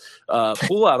myself,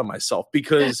 pull out of myself,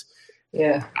 because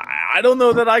I don't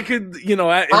know that I could, in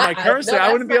my current state,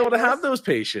 I wouldn't be able to have those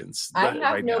patience. I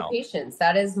have no patience.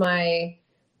 That is my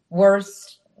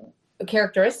worst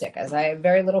characteristic, as I have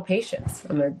very little patience.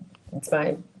 It's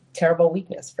my terrible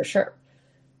weakness, for sure.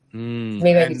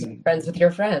 Maybe I could be friends with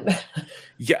your friend.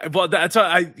 Yeah, well, that's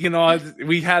why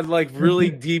we had really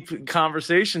deep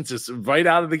conversations just right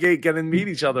out of the gate, getting to meet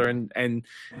each other, and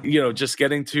just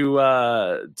getting to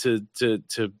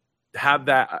have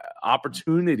that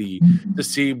opportunity to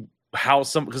see how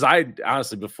because I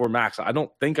honestly, before Max, I don't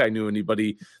think I knew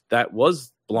anybody that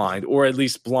was blind, or at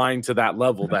least blind to that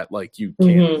level that you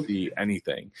can't see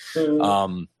anything.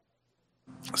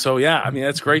 So yeah, I mean,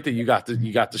 that's great that you got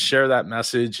to share that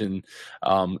message and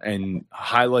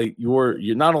highlight your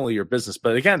not only your business,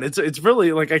 but again, it's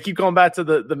really like I keep going back to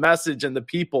the message and the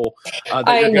people that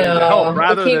you're going to help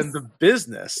rather than the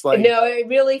business. Like, no, it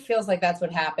really feels like that's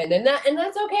what happened, and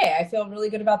that's okay. I feel really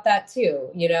good about that too.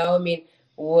 You know, I mean,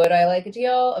 would I like a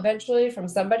deal eventually from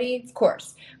somebody? Of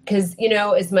course, because you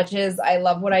know, as much as I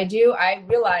love what I do, I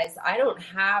realize I don't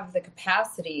have the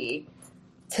capacity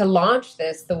to launch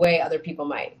this the way other people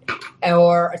might,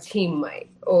 or a team might,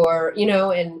 or, you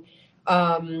know, and,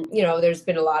 you know, there's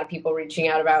been a lot of people reaching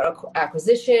out about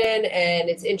acquisition, and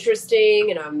it's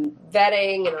interesting, and I'm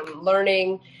vetting and I'm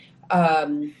learning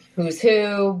who's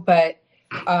who, but,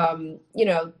 you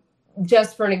know,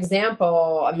 just for an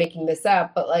example, I'm making this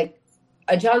up, but like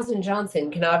a Johnson & Johnson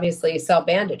can obviously sell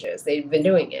bandages. They've been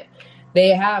doing it. They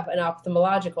have an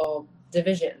ophthalmological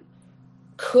division.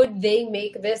 Could they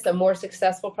make this a more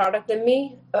successful product than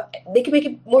me? They could make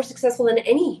it more successful than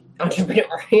any entrepreneur.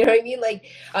 You know what I mean? Like,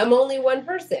 I'm only one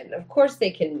person. Of course they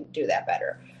can do that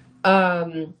better.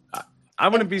 I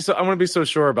wouldn't be so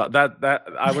sure about that. That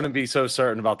I wouldn't be so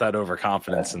certain about that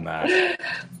overconfidence in that.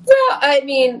 Well, I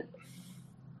mean,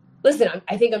 listen,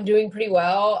 I think I'm doing pretty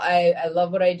well. I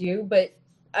love what I do, but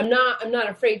I'm not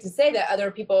afraid to say that other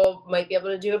people might be able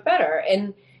to do it better.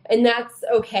 And that's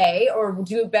okay, or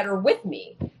do it better with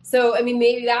me. So, I mean,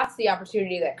 maybe that's the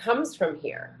opportunity that comes from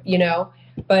here, you know?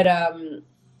 But,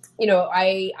 you know,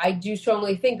 I do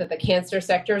strongly think that the cancer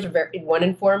sector is 1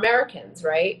 in 4 Americans,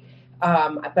 right?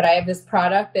 But I have this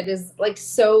product that is like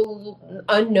so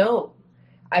unknown.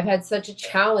 I've had such a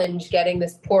challenge getting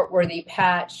this port-worthy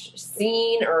patch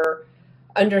seen or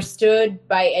understood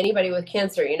by anybody with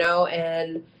cancer, you know?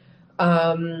 And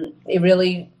it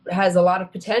really has a lot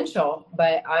of potential,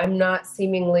 but I'm not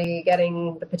seemingly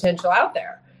getting the potential out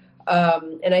there.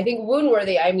 And I think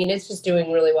Woundworthy, I mean, it's just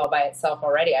doing really well by itself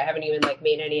already. I haven't even like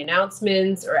made any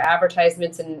announcements or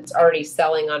advertisements, and it's already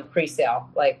selling on pre-sale,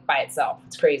 like by itself.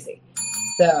 It's crazy.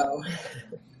 So.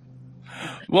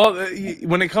 Well,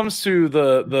 when it comes to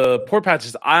the port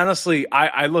patches, honestly,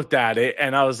 I looked at it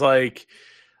and I was like,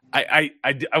 I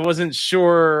wasn't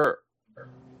sure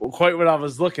quite what I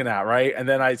was looking at, right? And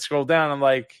then I scrolled down. I'm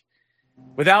like,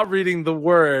 without reading the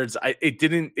words, it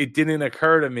didn't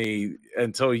occur to me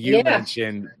until you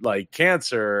mentioned like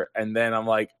cancer, and then I'm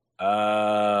like,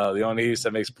 the only use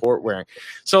that makes port wearing.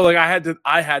 So like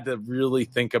I had to really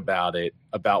think about it,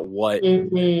 about what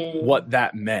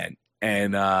that meant,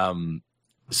 and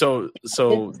so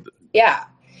yeah.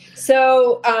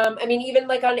 So, I mean, even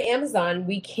like on Amazon,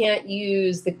 we can't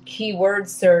use the keyword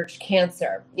search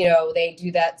cancer. You know, they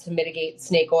do that to mitigate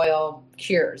snake oil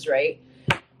cures, right?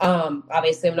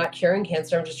 Obviously, I'm not curing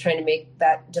cancer. I'm just trying to make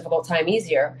that difficult time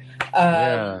easier.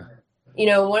 You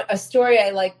know, a story I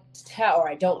like to tell, or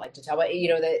I don't like to tell, but, you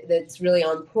know, that's really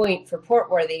on point for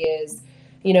Portworthy is,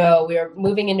 you know, we were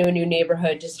moving into a new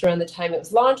neighborhood just around the time it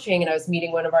was launching, and I was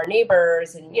meeting one of our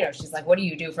neighbors, and, you know, she's like, what do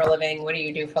you do for a living? What do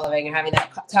you do for a living? And having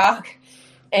that talk.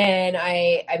 And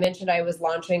I mentioned I was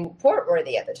launching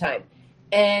Portworthy at the time,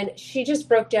 and she just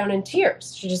broke down in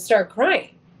tears. She just started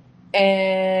crying.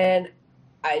 And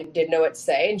I didn't know what to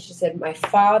say. And she said, my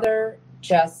father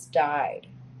just died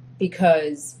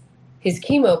because his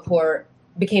chemo port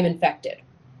became infected.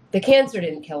 The cancer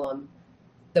didn't kill him.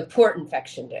 The port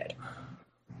infection did.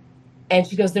 And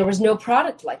she goes, there was no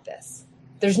product like this.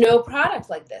 There's no product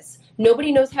like this.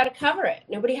 Nobody knows how to cover it.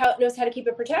 Nobody knows how to keep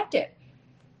it protected.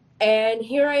 And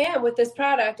here I am with this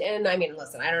product. And I mean,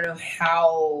 listen, I don't know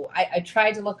how, I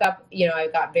tried to look up, you know,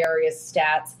 I've got various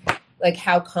stats, like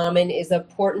how common is a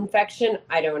port infection?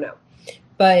 I don't know.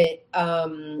 But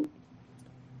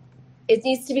it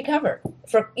needs to be covered,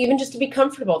 for even just to be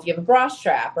comfortable. If you have a bra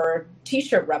strap or a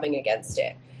t-shirt rubbing against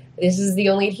it, this is the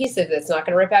only adhesive that's not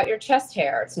going to rip out your chest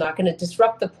hair. It's not going to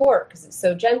disrupt the port because it's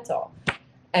so gentle.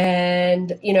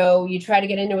 And, you know, you try to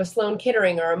get into a Sloan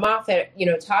Kettering or a Moffitt, you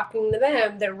know, talking to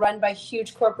them, they're run by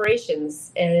huge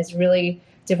corporations. And it's really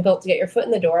difficult to get your foot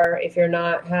in the door if you're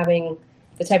not having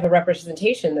the type of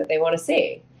representation that they want to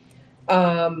see.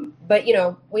 But, you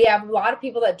know, we have a lot of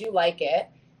people that do like it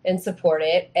and support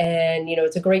it. And, you know,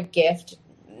 it's a great gift.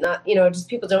 Not, you know, just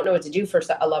people don't know what to do for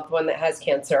a loved one that has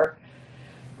cancer.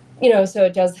 You know, so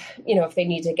it does, you know, if they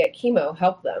need to get chemo,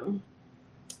 help them.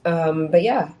 But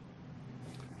yeah.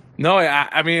 No,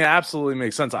 I mean, it absolutely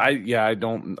makes sense. I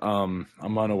don't, I'm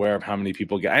unaware of how many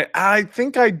people get, I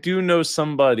think I do know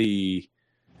somebody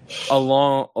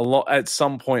along at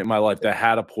some point in my life that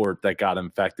had a port that got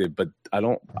infected, but I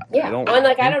don't know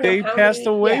they passed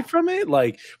away from it.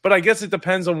 Like, but I guess it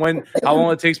depends on how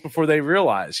long it takes before they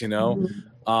realize, you know?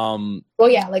 Well,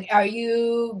 yeah. Like, are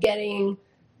you getting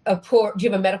a port? Do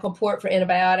you have a medical port for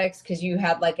antibiotics because you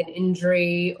had like an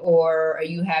injury, or are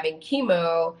you having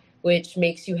chemo, which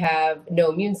makes you have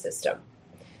no immune system?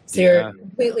 So you're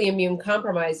completely immune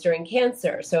compromised during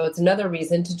cancer. So it's another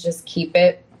reason to just keep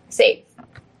it safe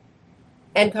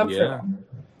and comfortable.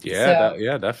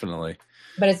 Yeah, definitely.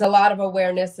 But it's a lot of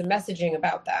awareness and messaging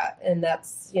about that, and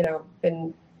that's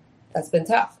been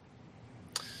tough.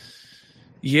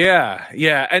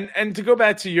 Yeah. And to go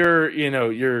back to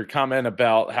your comment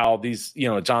about how these,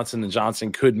 Johnson &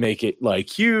 Johnson could make it like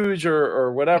huge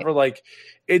or whatever, like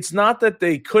it's not that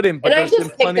they couldn't, but there's been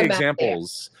plenty of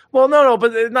examples. Well, no,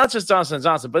 but not just Johnson &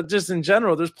 Johnson, but just in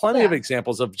general, there's plenty of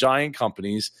examples of giant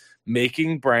companies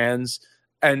making brands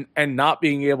and not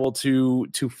being able to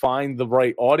find the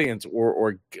right audience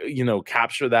or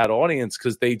capture that audience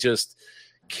because they just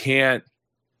can't.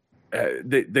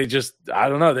 They just, I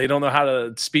don't know. They don't know how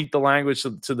to speak the language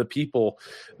to the people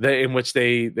in which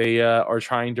they are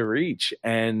trying to reach.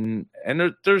 And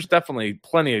there's definitely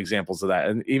plenty of examples of that.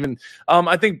 And even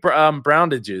I think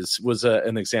Browndages was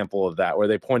an example of that, where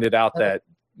they pointed out that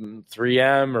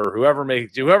 3M or whoever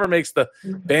makes the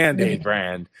Band-Aid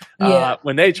brand,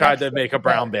 when they tried to make a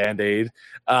brown Band-Aid,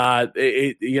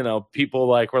 people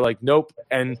were like, nope.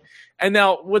 And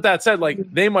now, with that said, like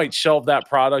they might shelve that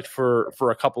product for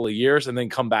a couple of years and then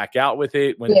come back out with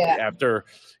it after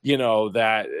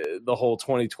that the whole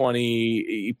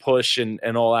 2020 push and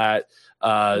all that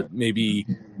maybe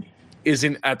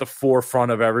isn't at the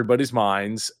forefront of everybody's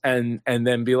minds, and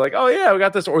then be like, oh yeah, we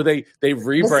got this, or they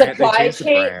rebrand,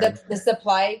 the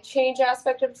supply chain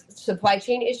aspect of supply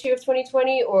chain issue of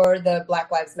 2020, or the Black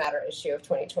Lives Matter issue of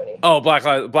 2020. Oh, Black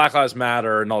Lives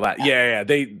Matter and all that. Yeah.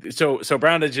 So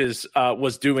Browndages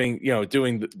was doing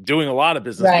a lot of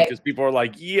business because people are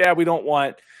like, yeah, we don't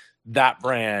want that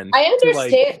brand. I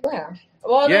understand.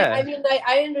 Well, I mean,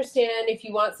 I understand if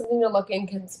you want something to look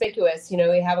inconspicuous.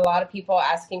 We have a lot of people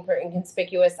asking for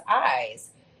inconspicuous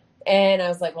eyes. And I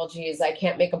was like, well, geez, I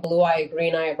can't make a blue eye, a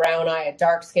green eye, a brown eye, a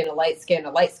dark skin, a light skin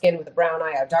with a brown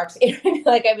eye, a dark skin.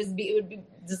 It would be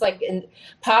just like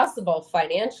impossible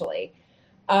financially.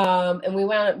 And we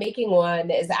wound up making one.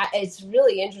 It's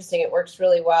really interesting. It works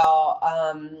really well.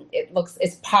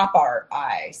 It's pop art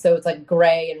eye. So it's like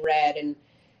gray and red, and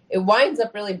it winds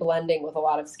up really blending with a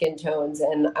lot of skin tones.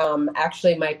 And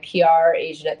actually my PR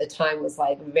agent at the time was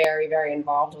like very, very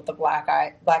involved with the Black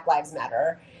Lives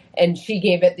Matter. And she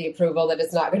gave it the approval that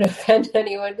it's not going to offend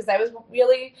anyone, because I was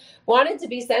really wanted to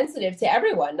be sensitive to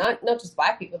everyone, not just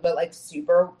Black people, but like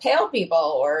super pale people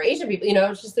or Asian people.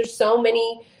 It's just there's so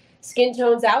many skin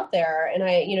tones out there, and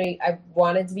I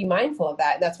wanted to be mindful of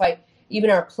that. And that's why even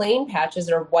our plain patches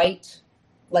are white,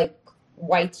 like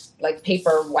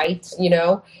paper white,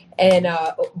 and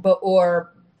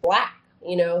or black,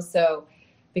 so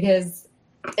because,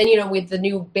 and with the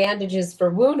new bandages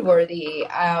for Woundworthy,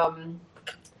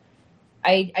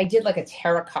 I did like a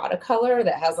terracotta color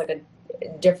that has like a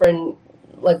different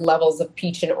like levels of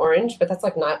peach and orange, but that's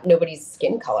like not nobody's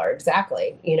skin color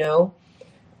exactly,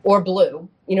 or blue,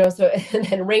 so, and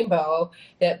then rainbow,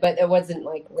 but it wasn't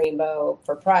like rainbow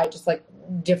for Pride, just like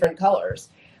different colors.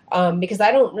 Because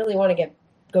I don't really want to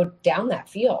go down that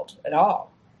field at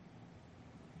all.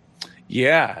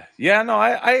 Yeah. No,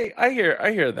 I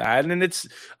hear that, and it's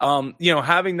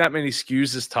having that many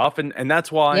SKUs is tough, and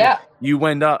that's why you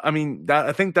end up. I mean,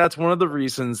 I think that's one of the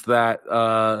reasons that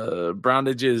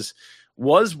Browndages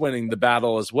was winning the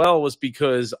battle as well, was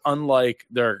because unlike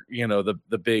their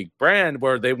the big brand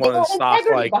where they wanted to stock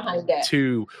like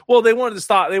two, well, they want to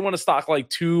stock like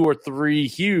 2 or 3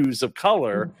 hues of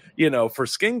color, for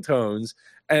skin tones,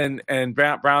 and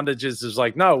Browndages is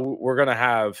like, no, we're gonna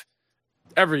have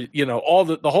every all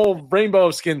the whole rainbow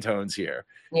of skin tones here,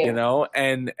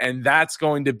 and that's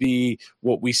going to be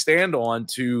what we stand on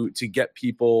to get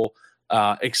people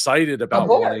excited about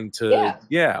wanting to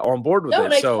on board with it.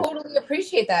 And I totally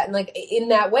appreciate that, and like in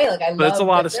that way, like I love it's a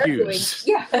lot of SKUs.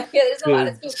 There's a lot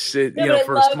of SKUs.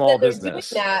 For a small business,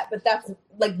 doing that, but that's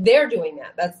like they're doing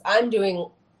that. I'm doing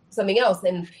something else,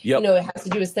 and it has to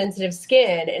do with sensitive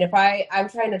skin. And if I'm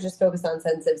trying to just focus on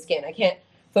sensitive skin, I can't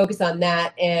focus on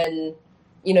that and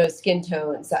skin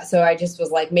tones. So I just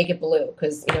was like, make it blue,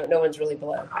 because no one's really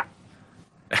blue.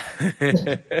 That's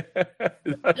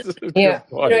you know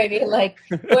what I mean? Like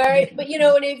where, but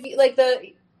and if you, like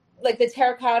the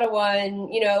terracotta one,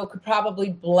 could probably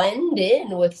blend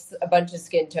in with a bunch of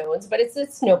skin tones, but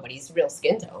it's nobody's real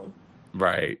skin tone.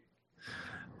 Right.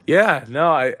 Yeah.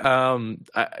 No,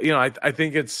 I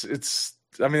think it's.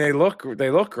 I mean, they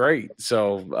look great.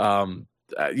 So,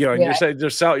 and you're saying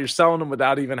you're selling them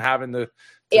without even having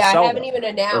Yeah, I sell haven't them even or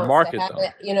announced. market I them.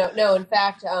 haven't, no, in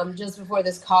fact, just before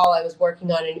this call, I was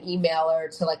working on an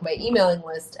emailer to like my emailing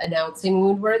list announcing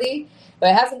Woundworthy, but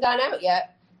it hasn't gone out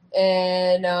yet.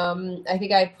 And I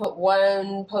think I put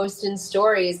one post in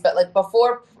stories, but like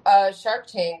before Shark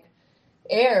Tank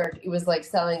aired, it was like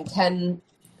selling 10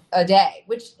 a day,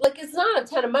 which like is not a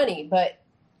ton of money,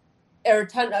 or a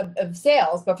ton of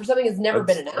sales, but for something that's never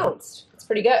been announced, it's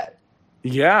pretty good.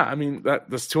 Yeah, I mean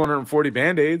that's 240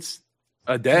 Band-Aids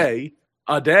a day.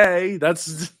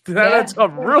 That's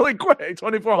up really quick.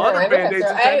 2,400 Band-Aids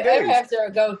in 10 days. I have to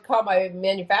go call my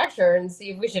manufacturer and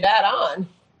see if we should add on.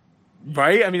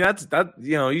 Right. I mean,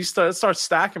 you start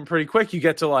stacking pretty quick. You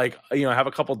get to like, have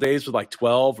a couple days with like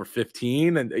 12 or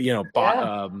 15 and,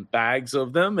 bags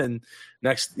of them. And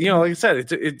next, like I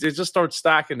said, it just starts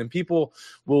stacking and people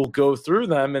will go through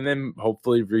them and then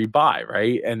hopefully rebuy.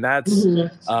 Right. And that's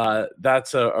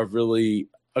a really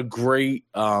a great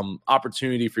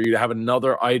opportunity for you to have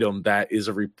another item that is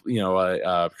a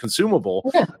consumable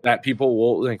that people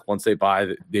will think once they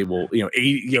buy, they will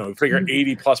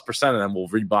 80+% of them will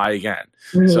rebuy again.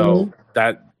 So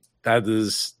that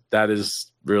is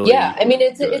really I mean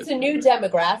it's a new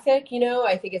demographic.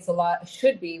 I think it's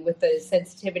should be with the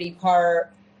sensitivity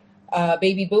part.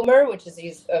 Baby boomer, which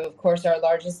is of course our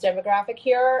largest demographic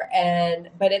here,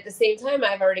 but at the same time,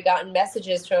 I've already gotten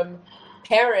messages from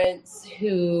parents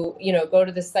who go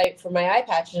to the site for my eye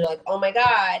patch and are like, oh my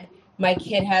God, my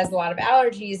kid has a lot of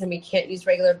allergies and we can't use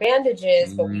regular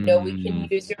bandages, but we know we can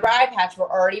use your eye patch. We're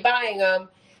already buying them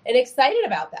and excited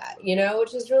about that,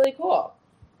 which is really cool.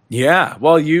 Yeah.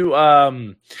 Well,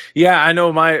 I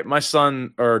know my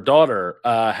son or daughter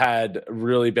had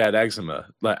really bad eczema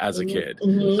as a kid.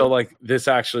 So like this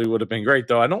actually would have been great,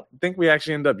 though. I don't think we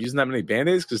actually ended up using that many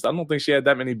Band-Aids because I don't think she had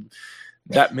that many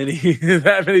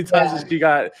times as she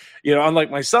got,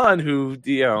 unlike my son who,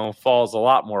 falls a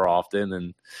lot more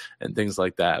often and things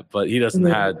like that, but he doesn't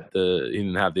have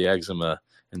the eczema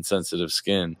and sensitive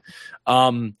skin.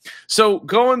 So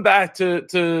going back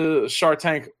to Shark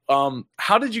Tank,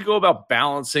 how did you go about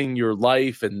balancing your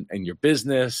life and your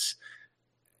business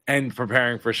and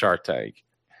preparing for Shark Tank?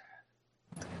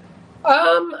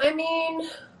 I mean,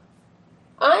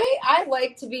 I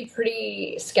like to be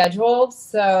pretty scheduled.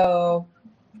 So,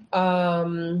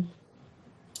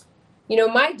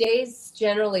 my days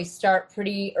generally start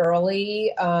pretty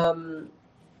early.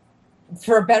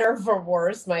 For better or for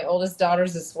worse, my oldest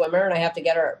daughter's a swimmer and I have to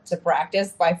get her to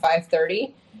practice by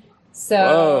 5:30.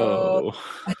 So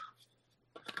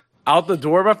out the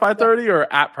door by 5:30 or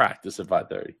at practice at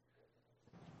 5:30?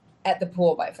 At the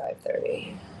pool by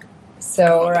 5:30.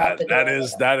 So we're out the door.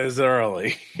 That is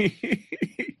early.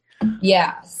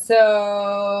 Yeah.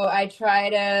 So I try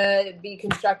to be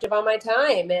constructive on my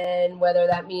time, and whether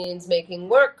that means making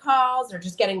work calls or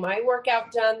just getting my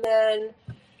workout done then,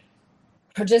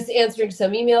 or just answering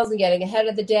some emails and getting ahead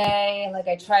of the day. Like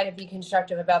I try to be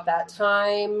constructive about that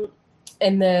time.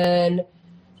 And then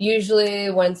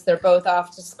usually once they're both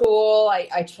off to school,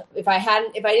 if I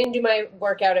didn't do my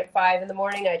workout at 5 a.m,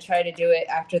 I try to do it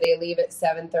after they leave at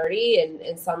 7:30.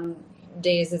 And some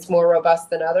days it's more robust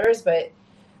than others, but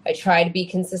I try to be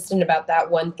consistent about that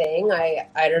one thing. I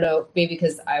don't know, maybe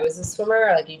because I was a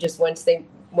swimmer, like you just once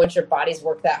your body's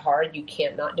worked that hard, you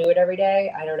can't not do it every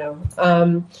day. I don't know.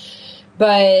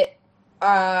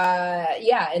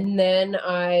 And then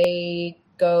I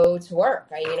go to work.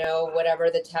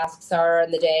 Whatever the tasks are in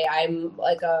the day, I'm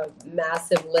like a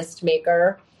massive list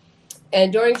maker.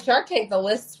 And during Shark Tank, the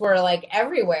lists were like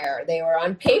everywhere. They were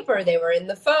on paper, they were in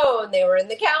the phone, they were in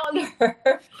the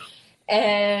calendar.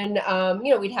 And,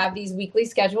 we'd have these weekly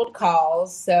scheduled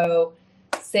calls. So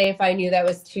say if I knew that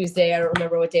was Tuesday, I don't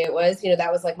remember what day it was,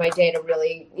 that was like my day to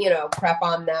really, prep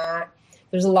on that.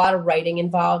 There's a lot of writing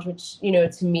involved, which,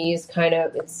 to me is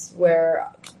it's where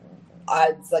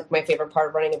it's like my favorite part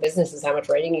of running a business is how much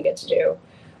writing you get to do.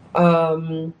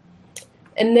 And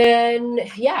then,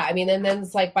 then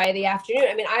it's like by the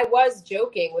afternoon, I was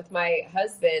joking with my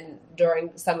husband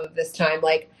during some of this time,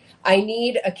 like, I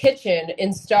need a kitchen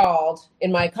installed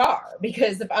in my car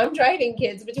because if I'm driving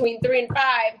kids between 3 and 5,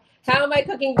 how am I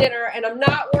cooking dinner and I'm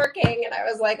not working? And I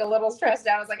was like a little stressed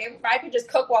out. I was like, if I could just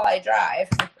cook while I drive.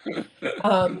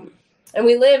 And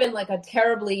we live in like a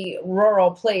terribly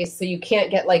rural place, so you can't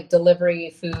get like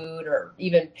delivery food or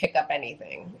even pick up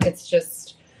anything. It's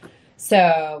just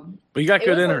so. But you got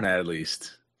good internet at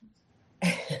least.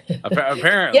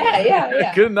 Apparently.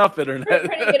 Yeah. Good enough internet.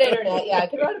 Pretty good internet. Yeah, I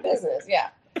could run a business. Yeah.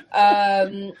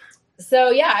 I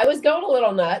was going a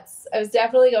little nuts. I was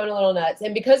definitely going a little nuts.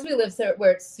 And because we live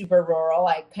where it's super rural,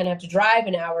 I kind of have to drive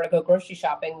an hour to go grocery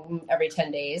shopping every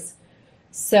 10 days.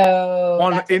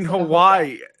 So in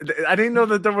Hawaii, I didn't know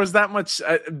that there was that much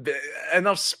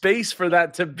enough space for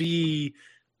that to be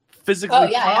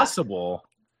physically possible. Yeah.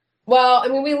 Well, I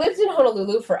mean, we lived in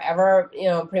Honolulu forever,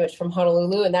 pretty much from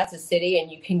Honolulu, and that's a city,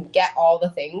 and you can get all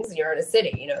the things. You're in a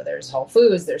city, There's Whole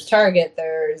Foods, there's Target,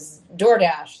 there's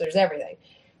DoorDash, there's everything.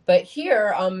 But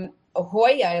here,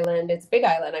 Hawaii Island, it's Big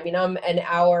Island. I mean, I'm an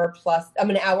hour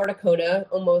to Kona,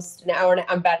 almost an hour.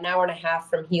 I'm about an hour and a half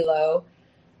from Hilo.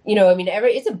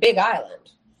 It's a big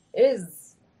island. It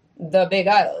is the Big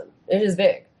Island. It is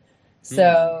big.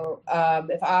 So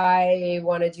if I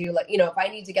want to do if I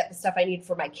need to get the stuff I need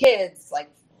for my kids, like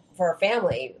for a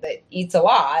family that eats a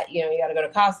lot, you got to go to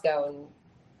Costco and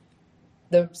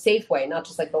the Safeway, not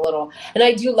just like the little. And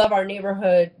I do love our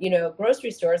neighborhood,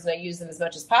 grocery stores, and I use them as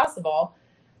much as possible.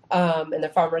 And the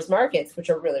farmers markets, which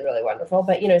are really, really wonderful.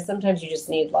 But, sometimes you just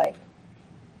need like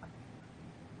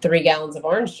 3 gallons of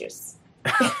orange juice.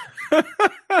 No,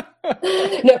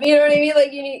 you know what I mean?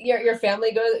 Like you need your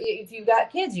family goes, if you've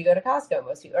got kids, you go to Costco,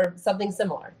 most people, or something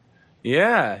similar.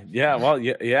 Yeah. Well,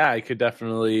 I could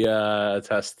definitely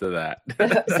attest to that.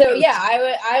 So yeah,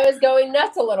 I was going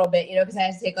nuts a little bit, because I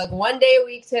had to take like 1 day a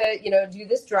week to, do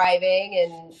this driving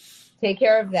and take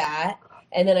care of that.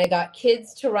 And then I got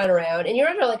kids to run around, and you're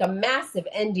under like a massive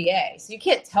NDA. So you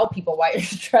can't tell people why you're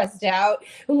stressed out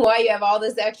and why you have all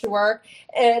this extra work.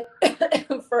 And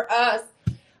for us,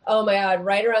 oh my God,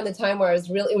 right around the time where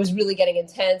it was really getting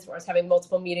intense, where I was having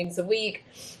multiple meetings a week,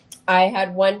 I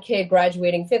had one kid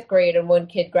graduating 5th grade and one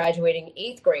kid graduating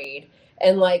 8th grade.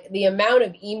 And like the amount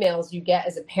of emails you get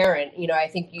as a parent, I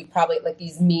think you probably like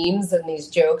these memes and these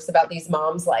jokes about these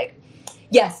moms like,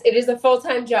 yes, it is a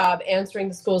full-time job answering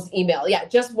the school's email. Yeah,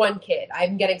 just one kid.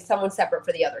 I'm getting someone separate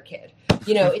for the other kid.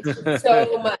 It's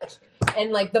so much.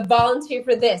 And like the volunteer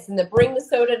for this and the bring the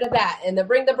soda to that and the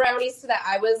bring the brownies to that.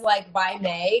 I was like by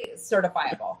May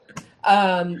certifiable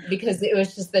because it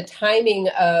was just the timing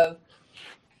of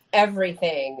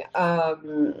everything.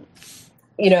 And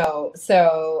in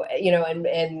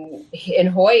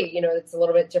Hawaii, it's a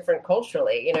little bit different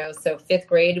culturally, so 5th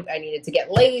grade, I needed to get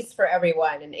leis for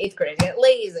everyone, and 8th grade, I get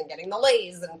leis and getting the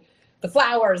leis and the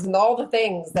flowers and all the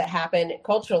things that happen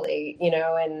culturally,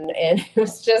 and it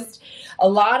was just a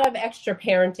lot of extra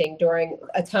parenting during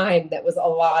a time that was a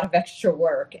lot of extra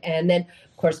work. And then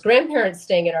of course, grandparents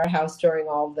staying at our house during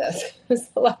all of this.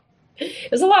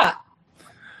 It was a lot.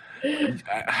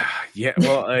 Yeah,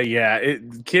 well,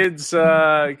 kids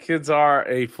are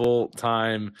a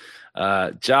full-time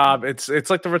job. It's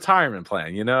like the retirement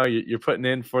plan, you're putting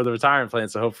in for the retirement plan,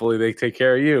 so hopefully they take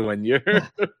care of you when you're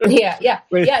when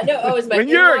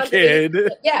you're a kid.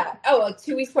 Like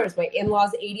 2 weeks before, it's my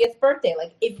in-laws' 80th birthday.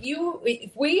 Like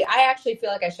I actually feel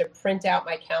like I should print out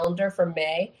my calendar for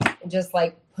May and just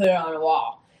like put it on a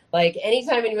wall. Like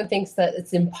anytime anyone thinks that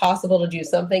it's impossible to do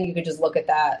something, you could just look at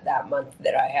that month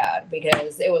that I had,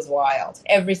 because it was wild.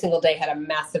 Every single day had a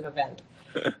massive event.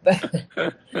 I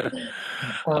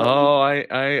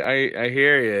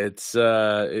hear you. It's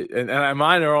and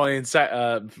mine are only in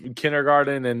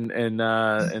kindergarten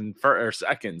and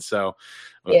second. So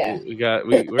yeah,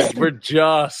 we're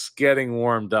just getting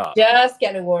warmed up. Yeah.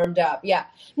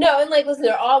 No, and like, listen,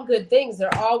 they're all good things.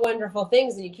 They're all wonderful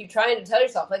things. And you keep trying to tell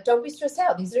yourself, like, don't be stressed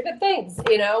out. These are good things,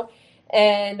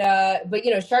 And, but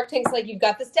Shark Tank's like, you've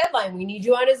got this deadline. We need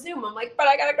you on a Zoom. I'm like, but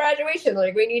I got a graduation.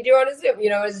 Like, we need you on a Zoom.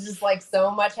 It's just like so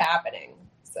much happening.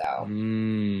 So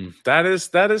that is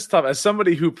tough. As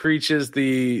somebody who preaches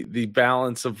the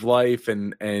balance of life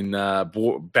and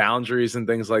boundaries and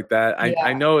things like that,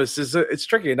 I know it's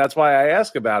tricky, and that's why I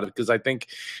ask about it, because I think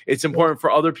it's important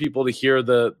for other people to hear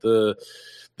the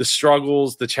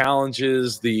struggles, the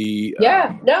challenges, things,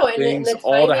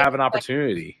 all to have an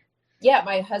opportunity.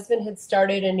 My husband had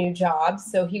started a new job,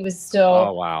 so he was still.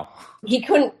 Oh wow! He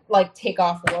couldn't like take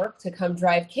off work to come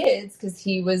drive kids because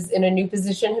he was in a new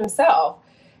position himself.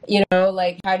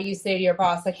 Like, how do you say to your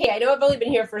boss, like, hey, I know I've only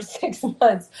been here for 6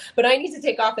 months, but I need to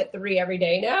take off at 3 every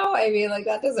day now? I mean, like,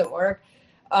 that doesn't work.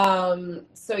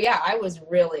 So yeah, I was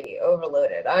really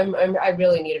overloaded. I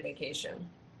really need a vacation.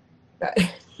 But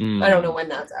I don't know when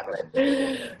that's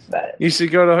happening. But you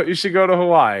should go to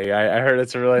Hawaii. I heard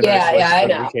it's a really nice I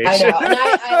know. And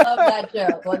I love that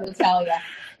joke, let me tell you.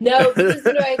 No, because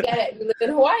I get it. We live in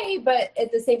Hawaii, but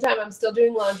at the same time, I'm still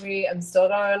doing laundry. I'm still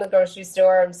going to the grocery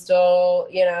store. I'm still,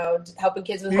 helping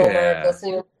kids with homework,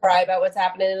 listening to cry about what's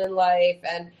happening in life,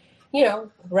 and,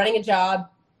 running a job,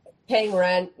 paying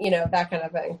rent, that kind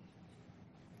of thing.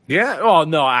 Yeah. Oh,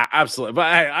 no, absolutely. But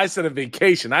I said a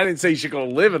vacation. I didn't say you should go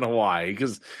live in Hawaii,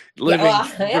 because living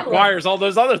requires all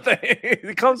those other things.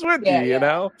 It comes with you, you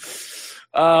know?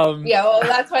 Yeah, well,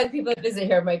 that's why the people that visit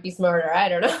here might be smarter. I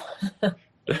don't know.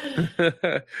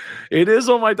 It is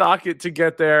on my docket to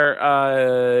get there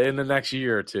in the next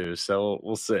year or two, so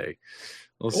we'll see.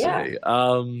 We'll see.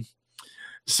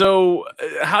 So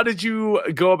how did you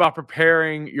go about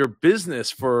preparing your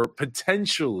business for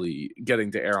potentially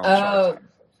getting to air on Shark Tank?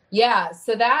 Yeah,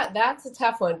 so that's a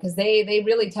tough one because they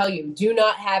really tell you, do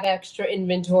not have extra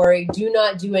inventory, do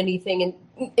not do anything in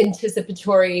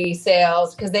anticipatory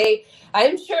sales, because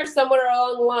I'm sure somewhere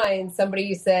along the line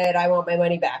somebody said, I want my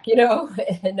money back, and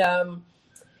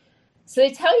so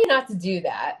they tell you not to do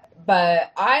that.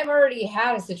 But I've already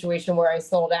had a situation where I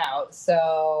sold out,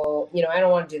 so I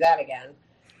don't want to do that again.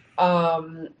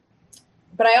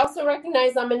 But I also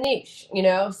recognize I'm a niche,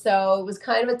 so it was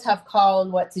kind of a tough call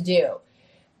on what to do.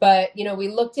 But, we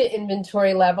looked at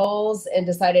inventory levels and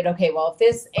decided, okay, well, if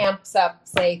this amps up,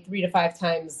 say, 3 to 5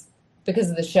 times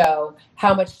because of the show,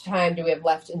 how much time do we have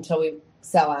left until we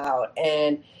sell out?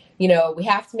 And, we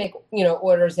have to make,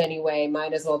 orders anyway.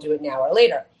 Might as well do it now or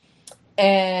later.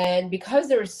 And because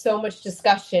there was so much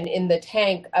discussion in the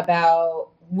tank about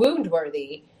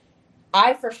Woundworthy,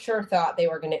 I for sure thought they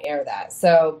were going to air that.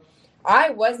 So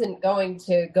I wasn't going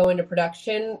to go into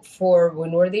production for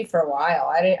Woundworthy for a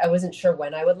while. I wasn't sure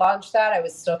when I would launch that. I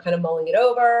was still kind of mulling it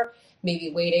over,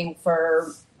 maybe waiting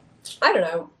for, I don't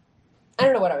know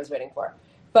what I was waiting for.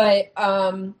 But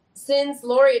since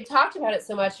Lori had talked about it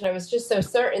so much and I was just so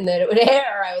certain that it would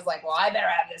air, I was like, well, I better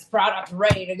have this product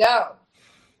ready to go.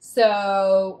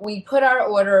 So we put our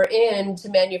order in to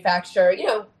manufacture,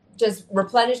 just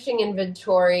replenishing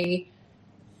inventory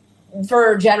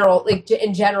for in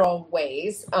general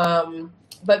ways,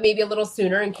 but maybe a little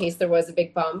sooner in case there was a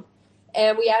big bump.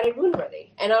 And we added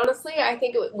Woundworthy. And honestly, I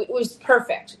think it was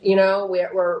perfect.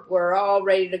 We're all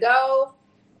ready to go.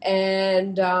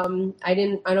 And I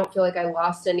don't feel like I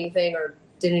lost anything or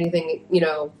did anything,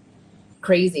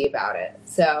 crazy about it.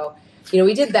 So,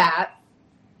 we did that.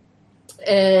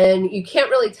 And you can't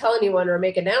really tell anyone or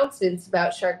make announcements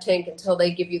about Shark Tank until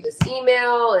they give you this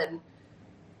email and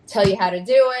tell you how to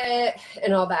do it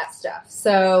and all that stuff.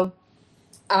 So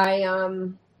I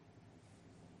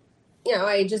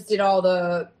just did all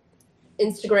the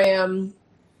Instagram,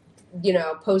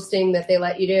 posting that they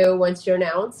let you do once you're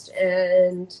announced.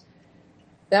 And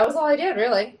that was all I did,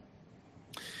 really.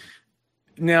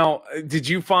 Now, did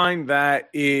you find that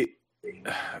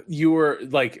you were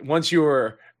like, once you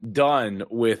were done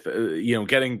with,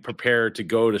 getting prepared to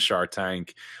go to Shark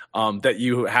Tank, that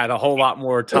you had a whole lot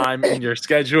more time in your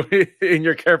schedule, in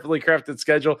your carefully crafted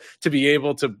schedule, to be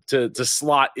able to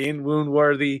slot in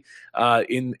Woundworthy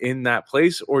in that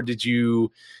place? Or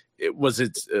was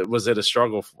it a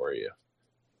struggle for you?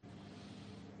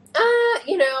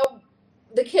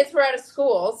 The kids were out of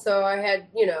school, so I had,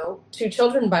 2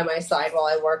 children by my side while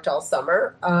I worked all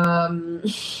summer.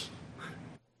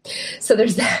 So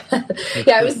there's that.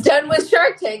 Yeah, I was done with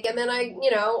Shark Tank, and then I,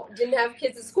 didn't have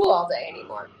kids at school all day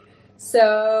anymore.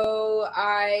 So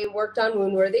I worked on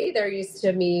Woundworthy. They're used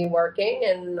to me working,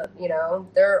 and,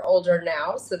 they're older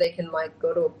now, so they can,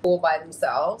 go to a pool by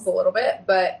themselves a little bit.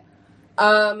 But,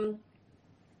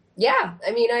 yeah,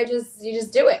 I mean, you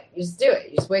just do it. You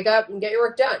just wake up and get your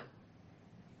work done.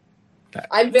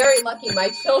 I'm very lucky. My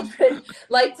children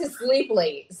like to sleep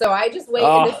late, so I just wait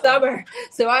in the summer.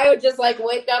 So I would just wake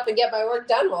up and get my work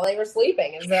done while they were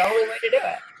sleeping. It's the only way to do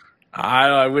it.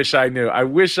 I wish I knew. I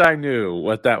wish I knew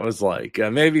what that was like.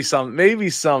 Maybe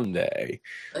someday.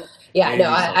 Yeah, no,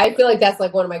 I feel like that's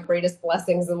one of my greatest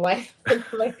blessings in life.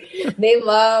 They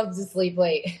love to sleep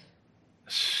late.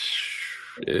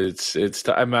 It's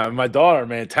my daughter,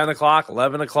 man, 10 o'clock,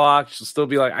 11 o'clock, she'll still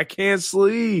be like, I can't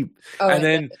sleep.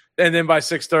 And then by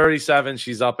 6:37,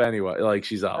 she's up anyway.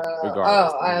 She's up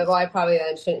regardless. I probably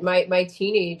then shouldn't. My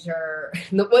teenager,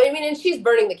 and she's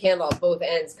burning the candle at both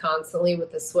ends constantly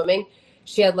with the swimming.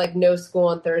 She had no school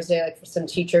on Thursday, for some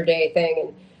teacher day thing.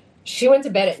 And she went to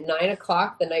bed at 9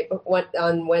 o'clock the night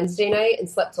on Wednesday night and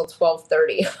slept till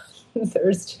 12:30 on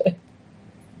Thursday.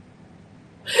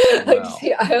 Wow.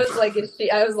 I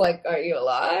was like, are you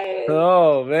alive?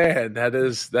 Oh man, that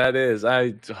is.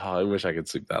 I wish I could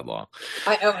sleep that long.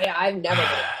 I've never been able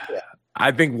to do it.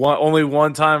 I think only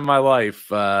one time in my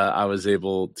life I was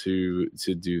able to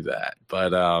do that. But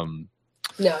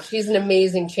no, she's an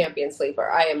amazing champion sleeper.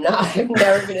 I am not. I've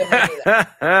never been able to do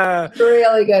that.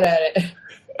 Really good at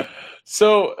it.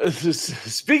 So,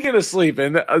 speaking of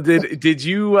sleeping, did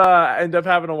you end up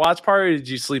having a watch party, or did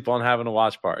you sleep on having a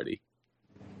watch party?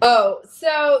 Oh,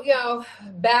 so,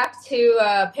 back to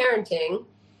parenting.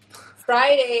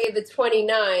 Friday the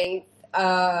 29th,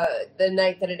 the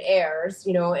night that it airs,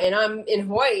 and I'm in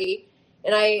Hawaii,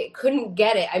 and I couldn't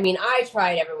get it. I mean, I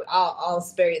tried everywhere. I'll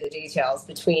spare you the details,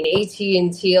 between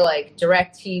AT&T, like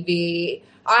DirecTV.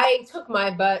 I took my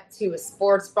butt to a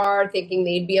sports bar thinking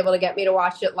they'd be able to get me to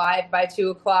watch it live by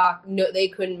 2:00. No, they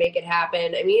couldn't make it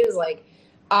happen. I mean, it was like,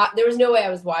 there was no way I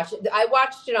was watching. I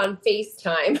watched it on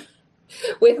FaceTime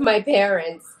with my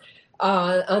parents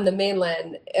on the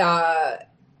mainland at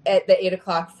the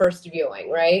 8:00 first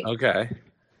viewing, right? Okay.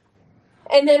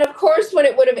 And then, of course, when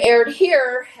it would have aired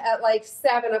here at like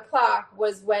 7:00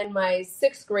 was when my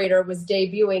 6th grader was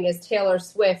debuting as Taylor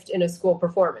Swift in a school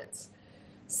performance.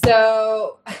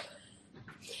 So I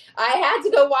had to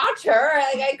go watch her.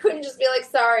 I couldn't just be like,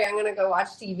 sorry, I'm going to go watch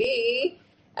TV.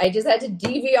 I just had to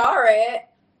DVR it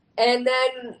and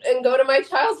go to my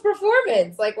child's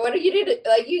performance. Like, what do you do?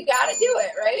 Like, you got to do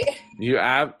it, right? You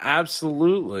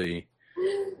absolutely.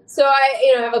 So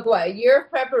I have like, what, a year of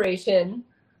preparation.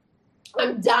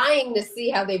 I'm dying to see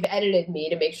how they've edited me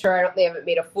to make sure they haven't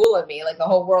made a fool of me. Like, the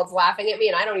whole world's laughing at me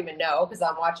and I don't even know because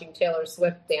I'm watching Taylor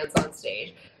Swift dance on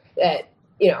stage at,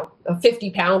 a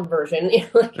 50-pound version.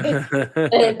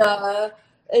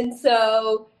 And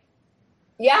so,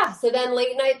 yeah. So then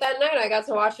late night that night, I got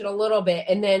to watch it a little bit.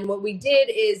 And then what we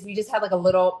did is we just had like a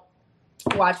little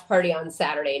watch party on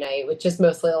Saturday night with just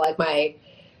mostly like my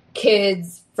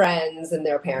kids, friends, and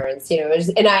their parents,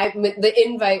 the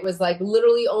invite was like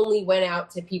literally only went out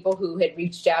to people who had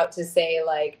reached out to say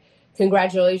like,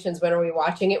 congratulations, when are we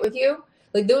watching it with you?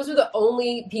 Like, those were the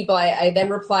only people I then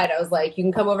replied. I was like, you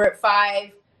can come over at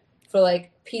 5 for like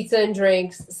pizza and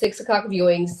drinks, 6:00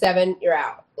 viewing, 7, you're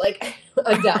out. Like,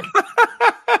 I'm done.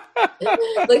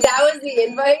 Like, that was the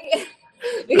invite.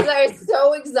 Because I was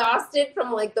so exhausted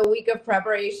from like the week of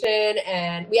preparation,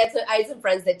 and I had some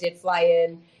friends that did fly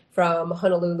in from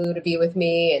Honolulu to be with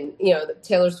me, and the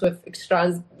Taylor Swift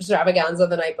extravaganza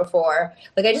the night before.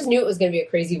 Like, I just knew it was going to be a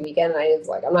crazy weekend, and I was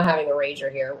like, I'm not having a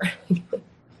rager here.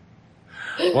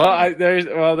 Well,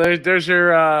 there's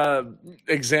your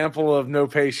example of no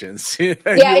patience. You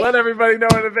let everybody know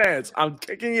in advance. I'm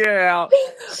kicking you out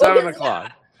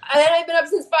 7:00. And then I've been up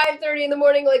since 5:30 in the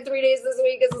morning, like 3 days this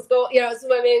week as a school,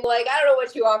 swimming. Like, I don't know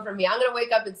what you want from me. I'm going to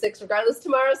wake up at 6 regardless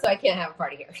tomorrow, so I can't have a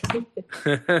party here.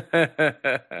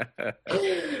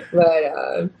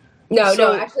 But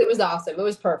no, actually, it was awesome. It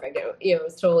was perfect. It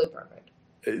was totally perfect.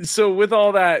 So with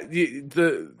all that,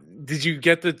 did you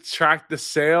get to track the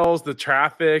sales, the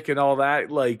traffic, and all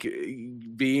that? Like,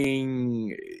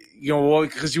 being,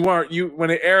 because when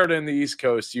it aired in the East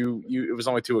Coast, it was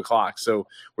only 2:00. So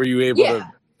were you able to?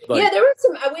 There was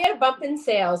we had a bump in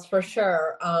sales for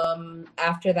sure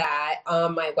after that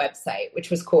on my website, which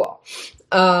was cool.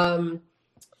 My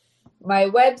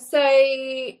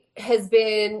website has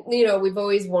been, we've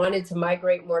always wanted to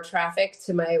migrate more traffic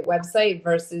to my website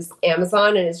versus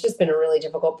Amazon, and it's just been a really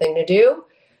difficult thing to do.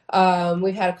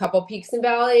 We've had a couple peaks and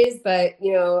valleys, but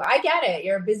I get it.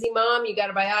 You're a busy mom. You got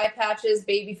to buy eye patches,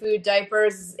 baby food,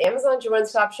 diapers. Amazon's your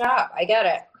one-stop shop. I get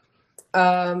it.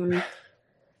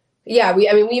 We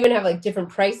even have like different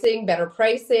pricing, better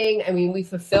pricing. I mean, we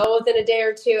fulfill within a day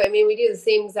or two. I mean, we do the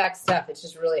same exact stuff. It's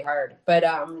just really hard, but,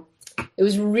 it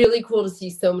was really cool to see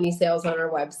so many sales on our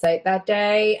website that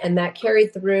day, and that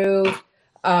carried through.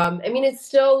 It's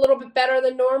still a little bit better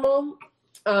than normal.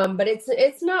 But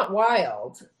it's not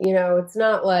wild, it's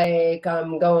not like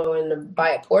I'm going to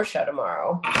buy a Porsche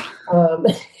tomorrow, and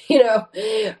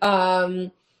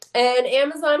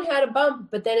Amazon had a bump,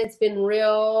 but then it's been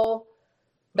real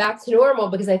back to normal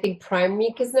because I think Prime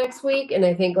Week is next week. And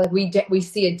I think like we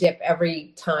see a dip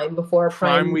every time before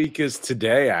Prime Week is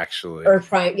today, actually, or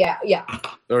Prime. Yeah.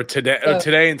 Or today,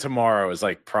 today and tomorrow is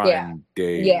like Prime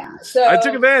Day. Yeah. So I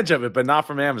took advantage of it, but not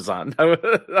from Amazon. I went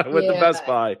to Best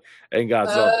Buy and got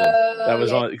something that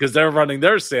was on because they're running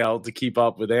their sale to keep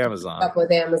up with Amazon.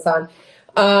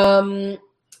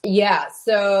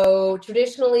 So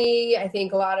traditionally, I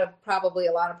think a lot of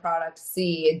products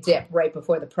see a dip right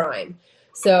before the Prime.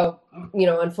 So,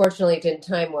 unfortunately it didn't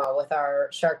time well with our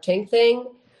Shark Tank thing.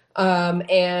 But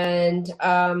it's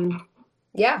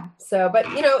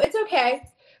okay.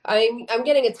 I'm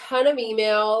getting a ton of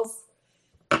emails,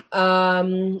 a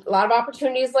lot of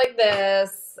opportunities like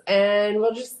this, and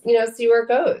we'll just, see where it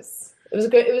goes. It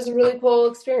was a really cool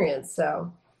experience.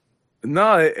 So.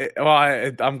 No,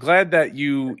 I'm glad that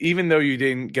even though you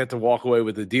didn't get to walk away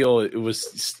with the deal, it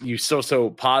was you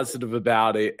so positive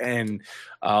about it, and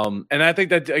I think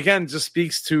that again just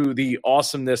speaks to the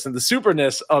awesomeness and the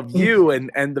superness of you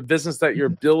and the business that you're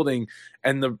building,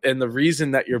 and the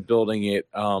reason that you're building it,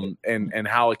 and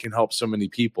how it can help so many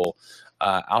people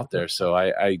out there. So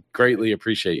I greatly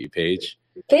appreciate you, Paige.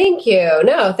 Thank you.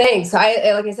 No, thanks. Like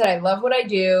I said, I love what I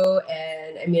do.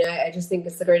 And I mean, I just think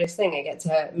it's the greatest thing. I get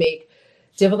to make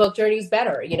difficult journeys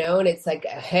better, and it's like,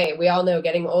 hey, we all know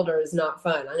getting older is not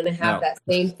fun. I'm going to have that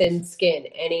same thin skin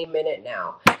any minute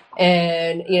now.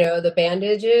 And, the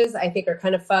bandages I think are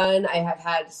kind of fun. I have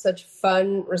had such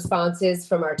fun responses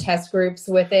from our test groups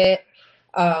with it.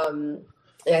 I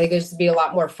think there's to be a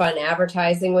lot more fun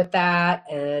advertising with that.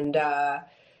 And,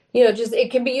 just it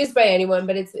can be used by anyone,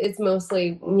 but it's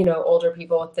mostly, older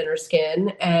people with thinner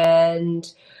skin.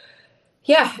 And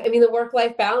yeah, I mean, the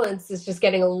work-life balance is just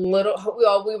getting a little,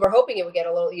 we were hoping it would get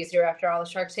a little easier after all the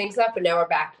Shark Tank stuff, but now we're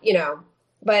back,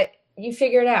 but you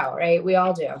figure it out, right? We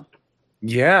all do.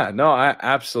 Yeah, no,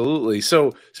 absolutely.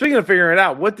 So speaking of figuring it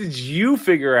out, what did you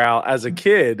figure out as a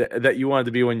kid that you wanted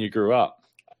to be when you grew up?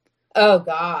 Oh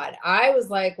God, I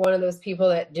was like one of those people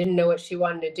that didn't know what she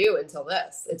wanted to do until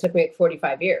this. It took me like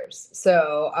 45 years.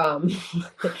 So,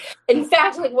 in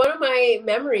fact, like one of my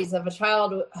memories of a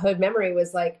childhood memory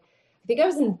was like, I think I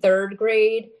was in 3rd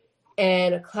grade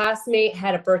and a classmate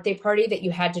had a birthday party that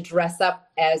you had to dress up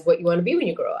as what you want to be when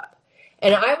you grow up.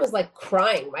 And I was like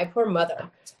crying, my poor mother.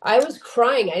 I was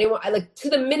crying. To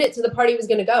the minute to the party was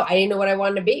going to go, I didn't know what I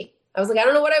wanted to be. I was like, I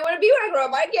don't know what I want to be when I grow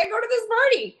up. I can't go to this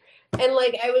party. And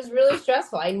like, I was really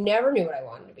stressful. I never knew what I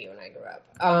wanted to be when I grew up.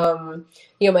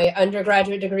 My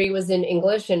undergraduate degree was in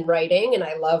English and writing, and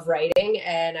I love writing.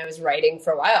 And I was writing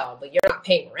for a while, but you're not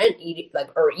paying rent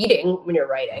or eating when you're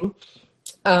writing.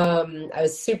 I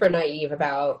was super naive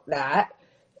about that.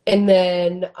 And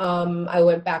then I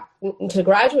went back to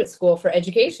graduate school for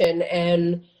education,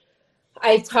 and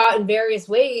I taught in various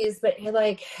ways, but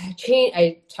I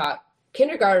taught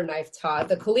kindergarten, I've taught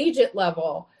the collegiate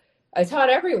level. I taught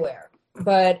everywhere,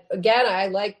 but again, I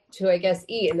like to, I guess,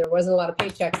 eat, and there wasn't a lot of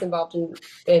paychecks involved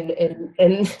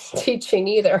in teaching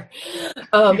either,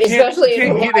 especially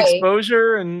in Hawaii.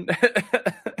 Exposure and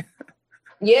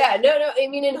yeah, no. I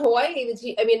mean, in Hawaii,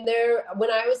 when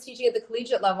I was teaching at the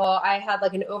collegiate level, I had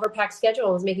like an overpacked schedule.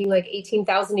 I was making like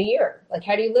 $18,000 a year. Like,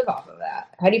 how do you live off of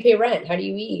that? How do you pay rent? How do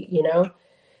you eat?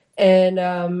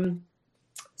 And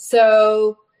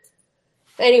so.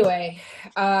 Anyway,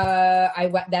 I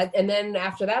went that, and then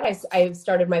after that, I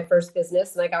started my first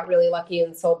business, and I got really lucky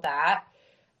and sold that.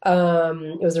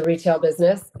 It was a retail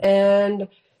business, and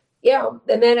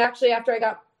then actually after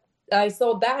I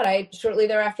sold that, I shortly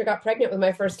thereafter got pregnant with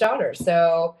my first daughter.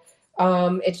 So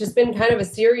it's just been kind of a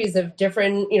series of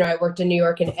different. I worked in New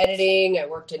York in editing. I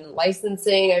worked in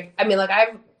licensing.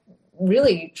 I've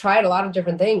really tried a lot of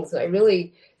different things.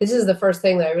 This is the first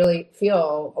thing that I really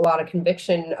feel a lot of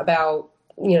conviction about.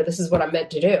 This is what I'm meant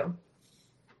to do.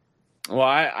 Well,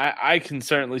 I can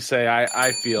certainly say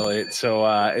I feel it. So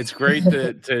it's great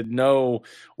to know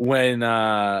when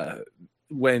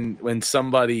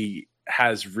somebody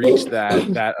has reached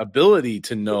that ability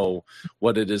to know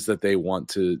what it is that they want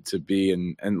to be,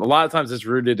 and a lot of times it's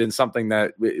rooted in something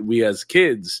that we as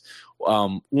kids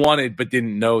wanted but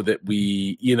didn't know that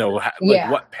we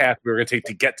what path we were going to take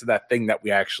to get to that thing that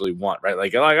we actually want, right?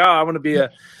 Like oh, I want to be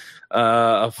a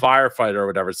firefighter or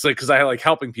whatever. It's like, because I like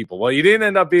helping people. Well, you didn't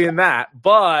end up being that,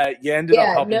 but you ended up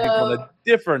helping people in a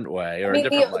different way or a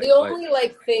different way. The only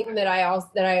thing that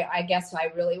I guess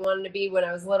I really wanted to be when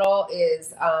I was little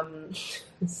is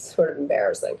it's sort of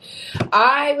embarrassing.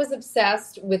 I was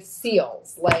obsessed with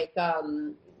seals, like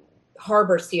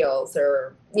harbor seals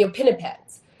or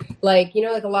pinnipeds. Like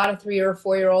a lot of 3 or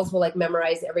 4-year-olds will like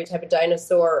memorize every type of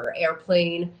dinosaur or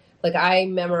airplane. Like I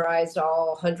memorized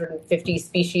all 150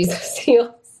 species of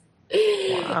seals.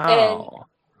 Wow.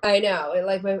 And I know,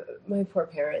 like my poor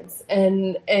parents.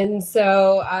 And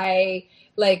so I'd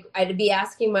be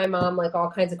asking my mom like all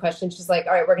kinds of questions. She's like,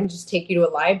 all right, we're going to just take you to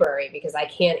a library because I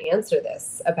can't answer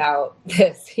this about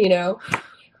this,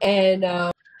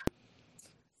 And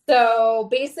so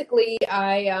basically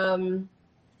I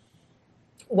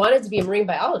wanted to be a marine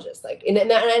biologist. And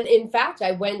in fact,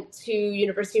 I went to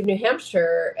University of New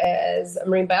Hampshire as a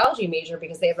marine biology major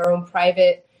because they have their own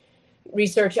private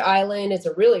research island. It's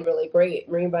a really, really great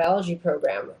marine biology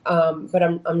program. But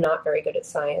I'm not very good at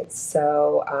science.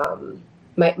 So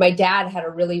my dad had I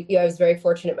was very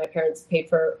fortunate. My parents paid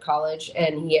for college,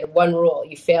 and he had one rule: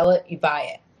 you fail it, you buy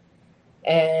it.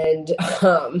 And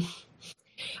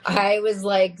I was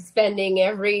like spending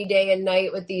every day and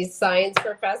night with these science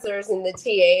professors and the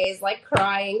TAs, like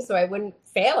crying so I wouldn't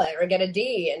fail it or get a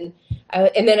D. And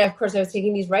then of course I was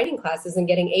taking these writing classes and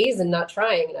getting A's and not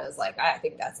trying. And I was like, I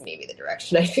think that's maybe the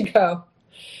direction I should go.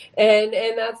 And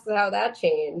that's how that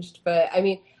changed. But I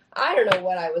mean, I don't know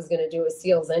what I was going to do with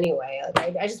seals anyway.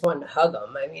 Like, I just wanted to hug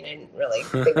them. I mean, I didn't really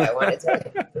think I wanted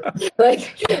to,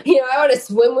 like, I want to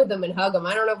swim with them and hug them.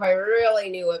 I don't know if I really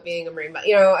knew what being a marine,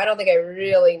 I don't think I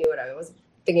really knew what I was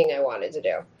thinking I wanted to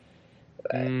do.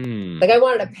 But, like, I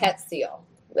wanted a pet seal,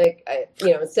 like,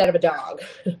 instead of a dog.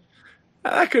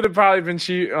 That could have probably been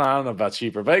cheap. Well, I don't know about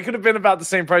cheaper, but it could have been about the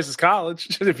same price as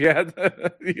college if you had,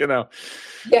 Yeah, no.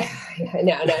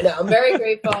 I'm very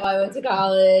grateful I went to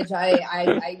college.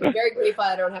 I'm very grateful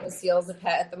I don't have a seal as a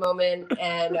pet at the moment.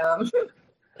 And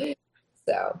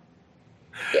so,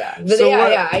 yeah. But so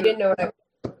I didn't know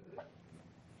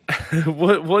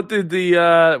what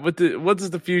does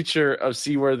the future of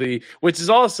Seaworthy, which is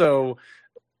also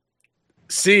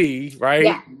C, right?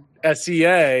 Yeah.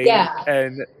 SEA. Yeah.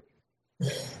 And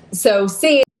so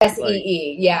C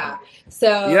SEE, yeah.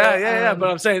 So yeah. But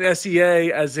I'm saying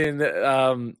SEA as in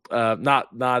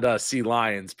not sea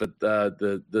lions, but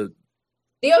the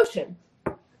ocean.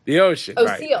 The ocean. Oh,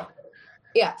 right. seal.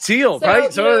 Yeah. Seal, so,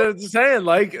 right? So I'm saying,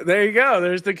 like, there you go.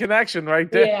 There's the connection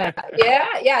right there.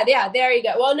 Yeah. There you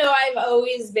go. Well, no, I've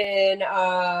always been,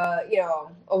 a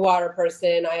water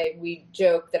person. We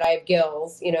joke that I have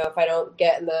gills. If I don't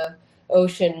get in the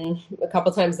ocean a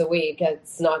couple times a week,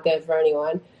 it's not good for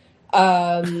anyone.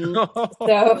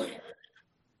 So,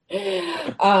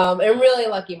 I'm really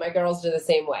lucky. My girls do the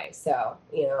same way. So,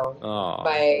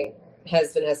 my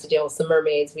husband has to deal with some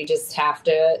mermaids. We just have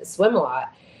to swim a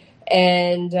lot.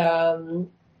 And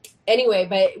anyway,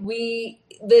 but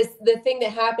the thing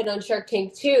that happened on Shark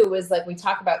Tank 2 was, like, we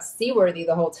talk about Seaworthy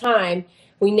the whole time.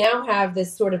 We now have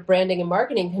this sort of branding and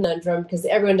marketing conundrum because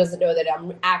everyone doesn't know that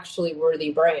I'm actually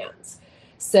Worthy Brands.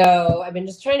 So I've been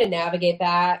just trying to navigate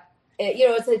that.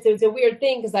 It's a weird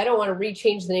thing because I don't want to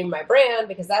rechange the name of my brand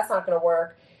because that's not going to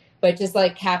work. But just,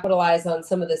 like, capitalize on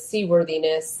some of the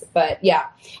seaworthiness. But yeah,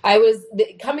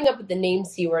 coming up with the name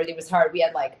Seaworthy was hard. We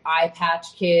had, like, Eye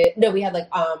Patch Kid. No, we had, like,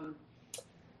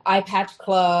 Eye Patch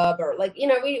Club, or, like,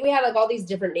 we had, like, all these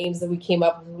different names that we came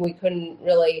up with. We couldn't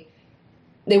really,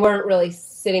 they weren't really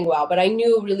sitting well. But I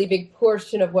knew a really big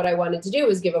portion of what I wanted to do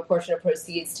was give a portion of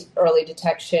proceeds to early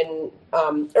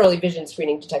vision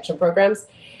screening detection programs.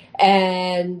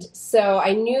 And so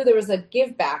I knew there was a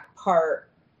give back part,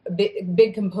 a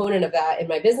big component of that in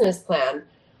my business plan.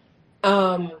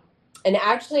 And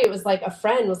actually it was like a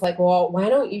friend was like, well, why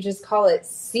don't you just call it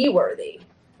Seaworthy,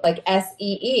 like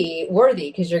SEE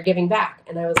worthy, because you're giving back.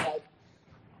 And I was like,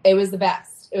 it was the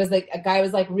best. It was like a guy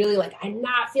was like, really, like, I'm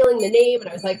not feeling the name. And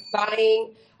I was like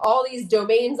buying all these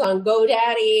domains on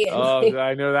GoDaddy. And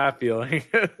I know that feeling.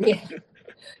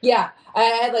 Yeah. I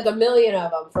had like 1 million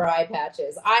of them for eye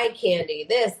patches, eye candy,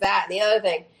 this, that, and the other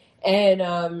thing.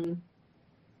 And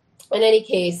in any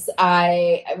case,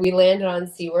 we landed on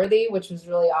Seaworthy, which was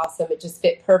really awesome. It just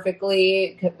fit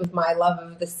perfectly with my love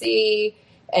of the sea,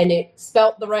 and it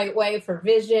spelt the right way for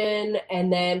vision.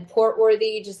 And then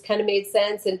Portworthy just kind of made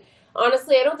sense. And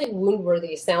honestly, I don't think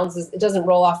Woundworthy it doesn't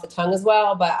roll off the tongue as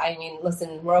well. But I mean,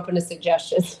 listen, we're open to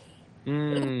suggestions.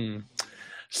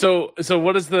 So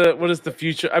what is the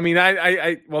future? I mean,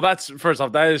 well, that's, first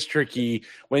off, that is tricky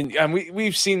when, and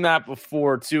we've seen that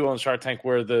before too on Shark Tank,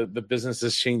 where the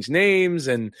businesses change names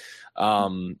and,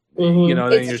 then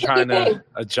you're trying to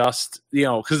adjust,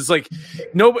 cause it's like,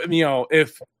 nobody,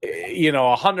 if,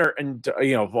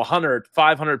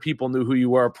 500 people knew who you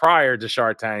were prior to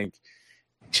Shark Tank,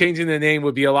 changing the name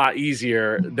would be a lot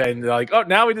easier than, like, oh,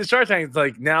 now we did Shark Tank. It's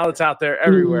like, now it's out there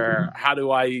everywhere. How do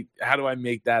I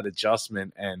make that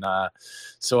adjustment? And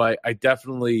so I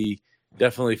definitely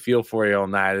feel for you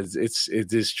on that.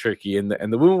 It is tricky. And the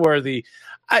Woundworthy,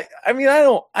 I mean, I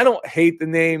don't hate the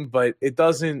name, but it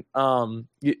doesn't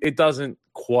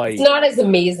quite. It's not as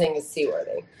amazing as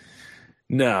Seaworthy.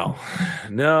 No,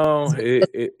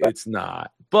 it's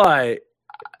not. But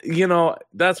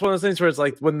that's one of those things where it's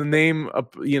like when the name,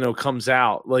 comes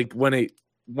out, like when it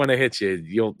hits you,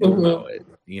 you'll know it,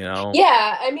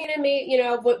 Yeah. I mean,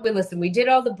 but listen, we did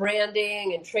all the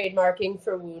branding and trademarking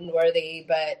for Woundworthy,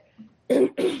 but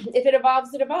if it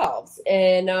evolves, it evolves.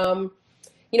 And,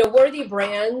 Worthy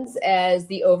Brands as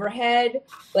the overhead,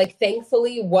 like,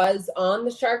 thankfully was on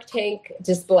the Shark Tank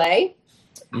display.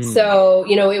 So,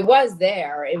 it was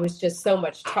there. It was just so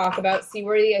much talk about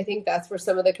Seaworthy. I think that's where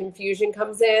some of the confusion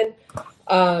comes in.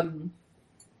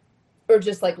 Or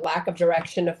just, like, lack of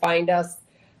direction to find us.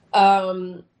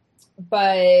 But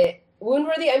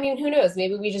Woundworthy, I mean, who knows?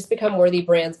 Maybe we just become Worthy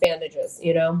Brands bandages,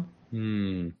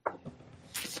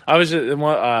 I was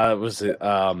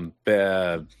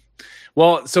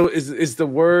well, so is the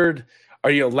word,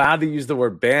 are you allowed to use the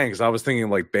word band? Because I was thinking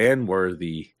like band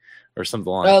worthy. or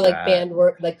something like that.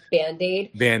 Like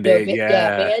Band-Aid. Band-Aid,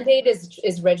 yeah. Band-Aid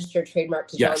is registered trademark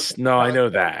to Yes, Johnson. no, I know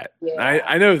that. Yeah.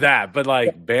 I know that, but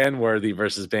like Bandworthy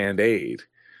versus Band-Aid.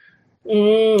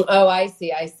 Oh, I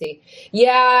see.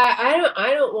 Yeah,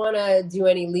 I don't want to do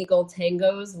any legal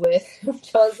tangos with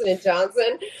Johnson and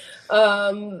Johnson.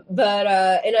 But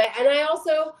I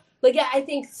also like, yeah, I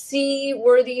think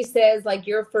C-worthy says like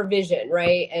you're for vision,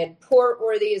 right? And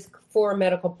port-worthy is for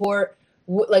medical port.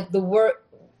 Like the word,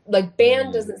 like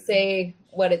band doesn't say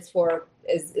what it's for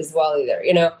as well either,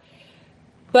 you know.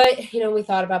 But, you know, we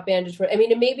thought about bandage. I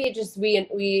mean, maybe it just, we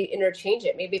interchange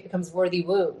it. Maybe it becomes worthy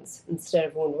wounds instead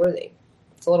of wound worthy.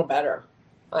 It's a little better.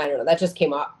 I don't know. That just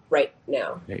came up right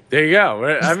now. There you go.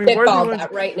 I mean,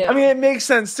 that right now. I mean, it makes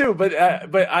sense too. But I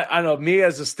don't know. Me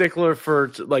as a stickler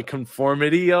for like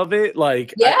conformity of it,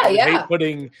 like I hate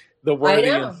putting the worthy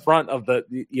in front of the,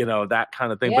 you know, that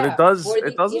kind of thing. But it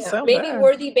doesn't sound maybe bad.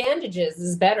 Worthy bandages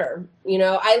is better. You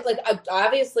know,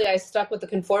 obviously I stuck with the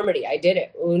conformity. I did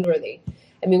it wound worthy.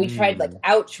 I mean, we tried like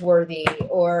ouch worthy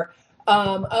or,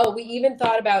 we even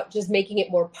thought about just making it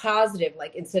more positive,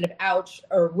 like instead of ouch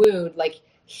or wound, like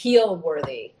heel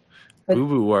worthy.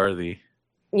 Boo-boo worthy.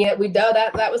 Yeah, we know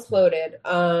that was floated.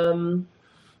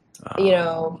 You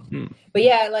know, but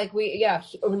yeah, like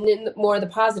more the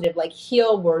positive, like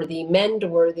heel worthy, mend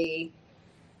worthy,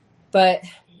 but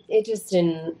it just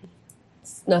didn't,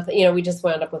 it's nothing, you know, we just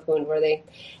wound up with wound worthy.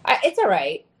 It's all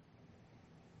right.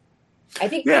 I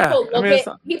think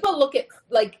people look at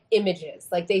like images,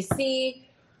 like they see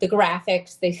the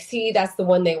graphics, they see that's the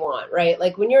one they want, right?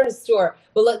 Like when you're in a store,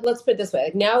 well, let's put it this way.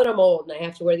 Like now that I'm old and I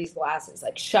have to wear these glasses,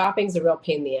 like shopping's a real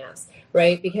pain in the ass,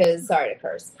 right? Because sorry to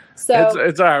curse. So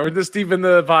it's all right. We're just deep in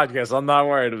the podcast. I'm not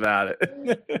worried about it.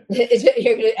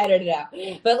 You're going to edit it out.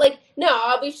 But like, no,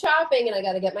 I'll be shopping and I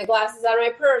got to get my glasses out of my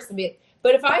purse and be,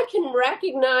 but if I can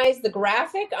recognize the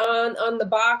graphic on the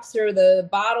box or the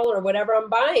bottle or whatever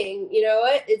I'm buying, you know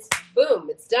what? It's boom,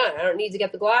 it's done. I don't need to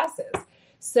get the glasses.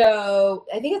 So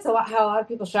I think it's how a lot of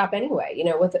people shop anyway. You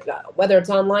know, whether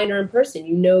it's online or in person,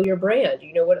 you know your brand,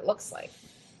 you know what it looks like.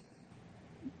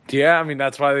 Yeah, I mean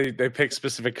that's why they pick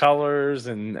specific colors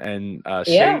and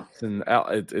shapes, and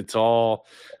it's all,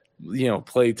 you know,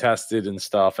 play tested and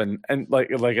stuff, and like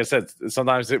I said,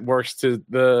 sometimes it works to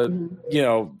the you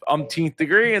know umpteenth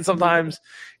degree, and sometimes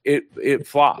it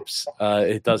flops.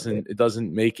 It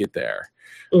doesn't make it there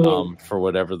for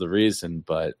whatever the reason.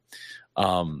 But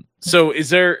so is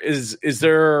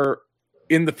there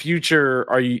in the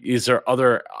future, is there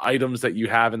other items that you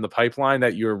have in the pipeline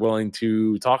that you're willing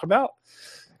to talk about?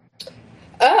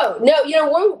 Oh, no, you know,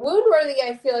 wound-worthy,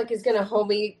 I feel like is going to hold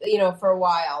me, you know, for a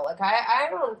while. Like, I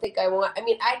don't think I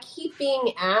keep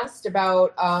being asked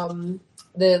about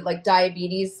the, like,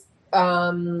 diabetes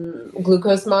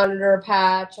glucose monitor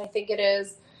patch, I think it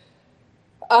is.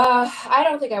 I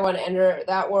don't think I want to enter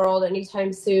that world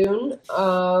anytime soon.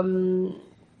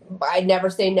 I'd never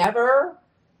say never.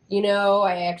 You know,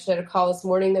 I actually had a call this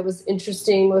morning that was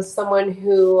interesting with someone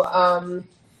who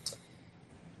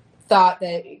thought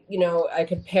that, you know, I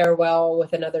could pair well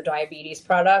with another diabetes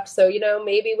product. So, you know,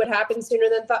 maybe it would happen sooner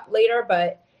than later,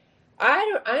 but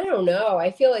I don't know.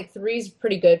 I feel like 3 is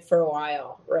pretty good for a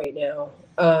while right now.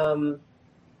 You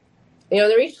know,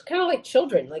 they're each kind of like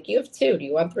children. Like you have 2. Do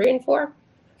you want 3 and 4?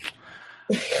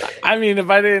 I mean, if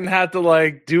I didn't have to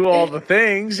like do all the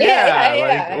things,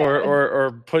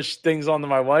 or push things onto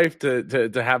my wife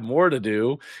to have more to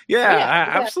do,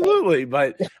 absolutely.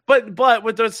 But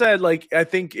with that said, like I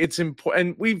think it's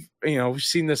important. We've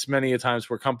seen this many a times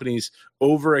where companies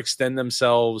overextend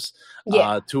themselves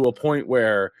to a point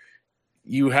where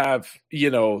you have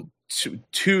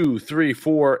 2, 3,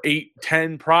 4, 8,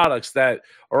 10 products that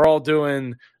are all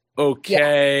doing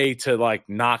okay to like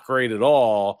not great at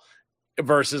all.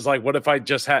 Versus like, what if I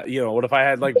just had, what if I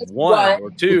had like 1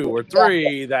 or 2 or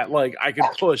 3 that like I could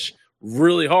push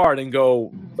really hard and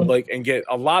go like and get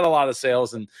a lot of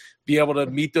sales and be able to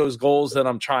meet those goals that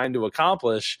I'm trying to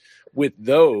accomplish with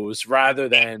those, rather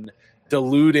than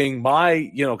diluting my,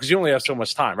 because you only have so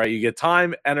much time, right? You get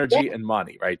time, energy, and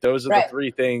money, right? Those are the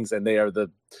 3 things, and they are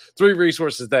the 3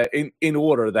 resources that in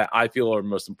order that I feel are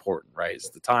most important, right? It's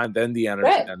the time, then the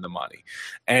energy, then the money.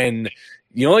 And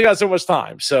you only got so much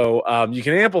time. So you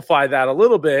can amplify that a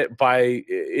little bit by,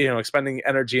 expending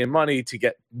energy and money to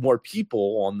get more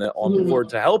people on the board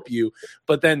to help you.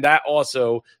 But then that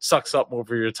also sucks up more of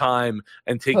your time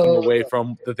and taking away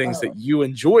from the things that you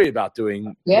enjoy about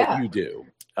doing what you do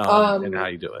and how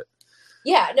you do it.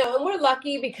 Yeah, no, and we're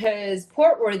lucky because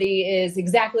Portworthy is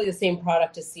exactly the same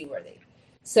product as Seaworthy.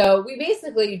 So we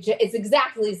basically, it's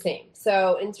exactly the same.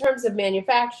 So in terms of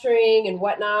manufacturing and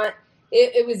whatnot,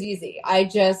 it was easy. I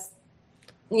just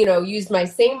used my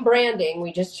same branding.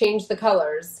 We just changed the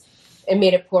colors and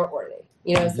made it port worthy.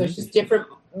 So it's just different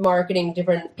marketing,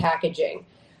 different packaging.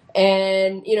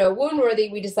 And, wound worthy,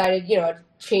 we decided,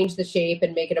 change the shape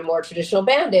and make it a more traditional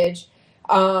bandage.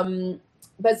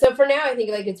 But so for now, I think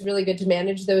like it's really good to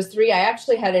manage those three. I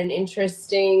actually had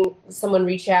someone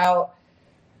reach out,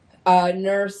 a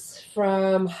nurse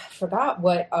from, I forgot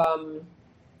what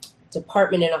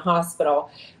department in a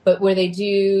hospital, but where they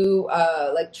do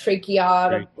like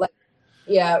tracheotomy,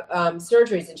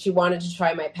 surgeries, and she wanted to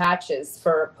try my patches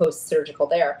for post-surgical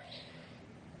there.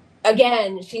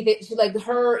 Again, she like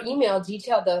her email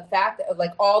detailed the fact of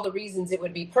like all the reasons it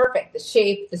would be perfect: the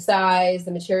shape, the size,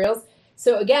 the materials.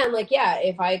 So again, like, yeah,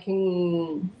 if I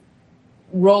can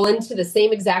roll into the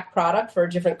same exact product for a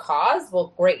different cause,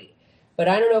 well, great. But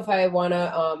I don't know if I want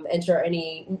to enter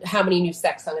how many new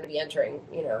sects I'm going to be entering,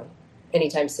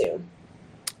 anytime soon.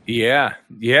 Yeah.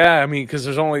 I mean, because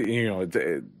there's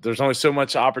only so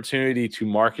much opportunity to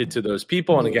market to those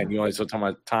people, and again, you only so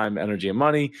much time, energy, and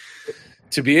money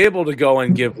to be able to go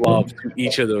and give love to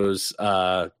each of those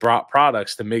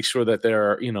products to make sure that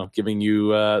they're giving you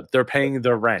they're paying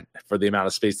their rent for the amount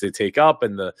of space they take up,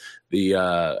 and how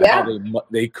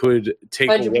they could take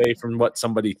 100%. Away from what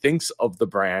somebody thinks of the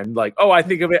brand. Like, oh, I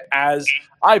think of it as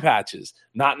eye patches,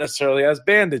 not necessarily as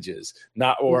bandages,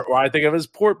 or I think of it as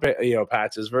port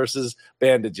patches versus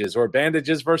bandages, or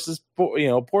bandages versus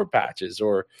port patches,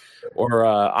 or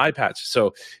eye patches.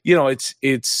 So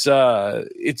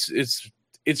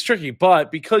it's tricky,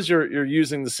 but because you're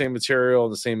using the same material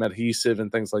and the same adhesive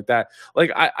and things like that,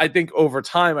 like I think over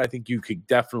time, I think you could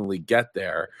definitely get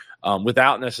there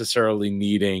without necessarily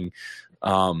needing,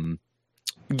 a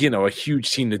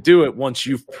huge team to do it. Once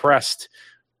you've pressed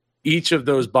each of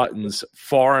those buttons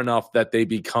far enough that they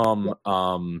become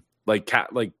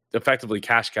effectively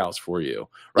cash cows for you,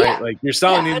 right? Yeah. Like you're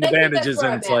selling the bandages,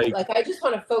 and it's like I just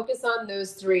want to focus on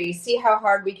those three, see how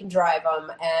hard we can drive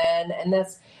them, and then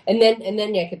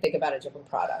I could think about a different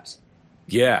product.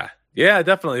 Yeah,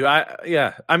 definitely.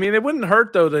 I mean, it wouldn't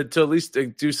hurt though to at least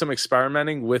do some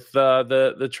experimenting with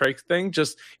the trach thing.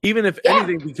 Just even if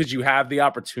anything, because you have the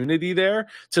opportunity there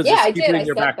to just keep it in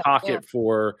your back pocket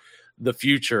for the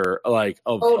future, like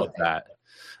of that.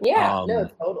 Yeah, no,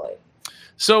 totally.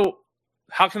 So,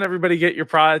 how can everybody get your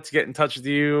product, get in touch with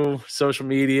you, social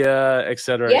media, et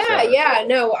cetera? Yeah.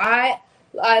 No, I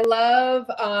love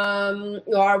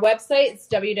our website. It's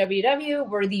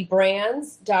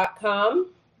www.worthybrands.com.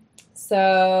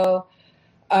 So,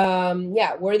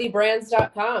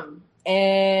 worthybrands.com.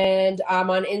 And I'm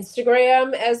on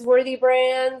Instagram as Worthy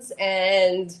Brands,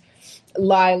 and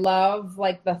I love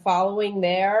like the following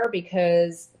there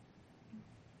because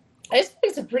I just think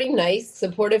it's a pretty nice,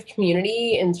 supportive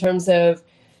community in terms of,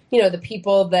 the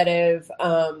people that have,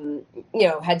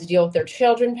 had to deal with their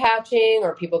children patching,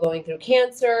 or people going through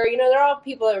cancer. They're all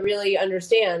people that really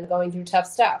understand going through tough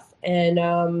stuff. And,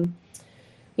 and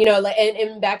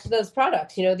back to those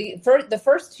products, the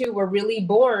first two were really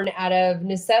born out of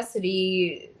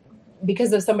necessity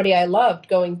because of somebody I loved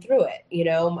going through it,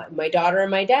 my daughter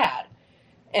and my dad.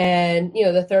 And,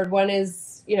 the third one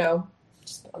is,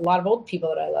 just a lot of old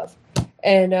people that I love.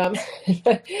 And,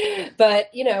 but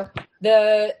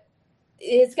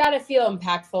it's got to feel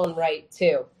impactful and right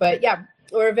too. But yeah,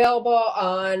 we're available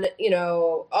on,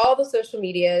 all the social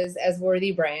medias as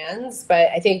Worthy Brands, but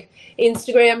I think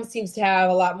Instagram seems to have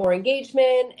a lot more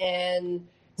engagement and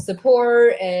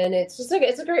support. And it's just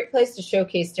it's a great place to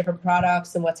showcase different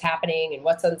products and what's happening and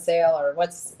what's on sale or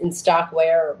what's in stock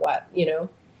where or what,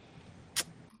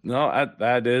 No,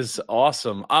 that is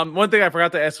awesome. One thing I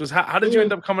forgot to ask was how did you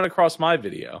end up coming across my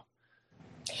video?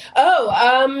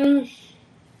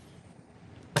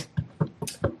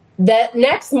 That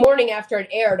next morning after it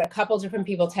aired, a couple different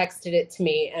people texted it to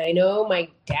me, and I know my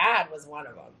dad was one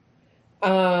of them.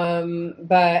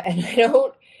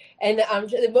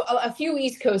 A few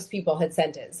East Coast people had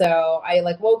sent it, so I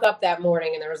woke up that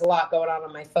morning and there was a lot going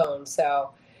on my phone.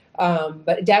 So,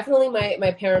 but definitely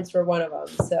my parents were one of them.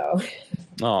 So.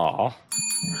 Aw,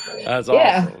 that's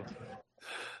awesome.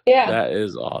 Yeah, that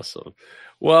is awesome.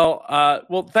 Well,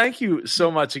 thank you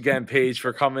so much again, Paige,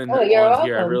 for coming on welcome.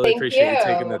 Here. I really appreciate you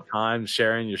taking the time,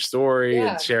 sharing your story,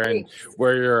 and sharing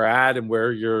where you're at and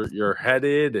where you're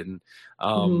headed, and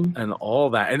and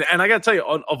all that. And I got to tell you,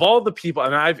 of all the people,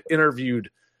 and I've interviewed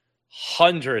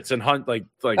hundreds and probably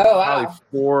 400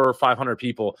 or 500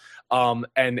 people,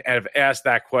 and have asked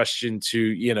that question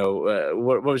to,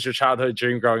 what was your childhood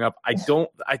dream growing up? I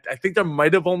think there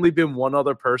might have only been one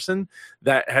other person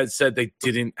that had said they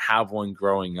didn't have one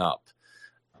growing up.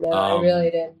 No, I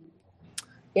really did.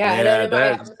 Yeah, and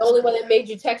then I'm the only one that made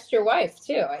you text your wife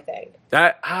too, I think.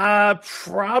 That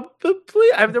probably.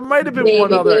 There might have been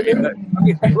one other.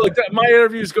 Look, my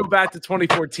interviews go back to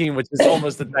 2014, which is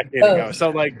almost a decade ago.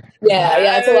 So, like,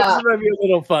 that's a lot. This might be a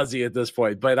little fuzzy at this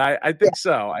point, but I think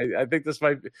so. I think this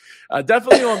might be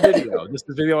definitely on video. This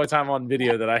is video time on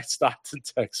video that I stopped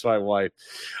to text my wife.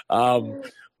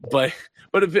 But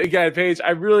again, Paige, I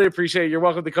really appreciate it. You're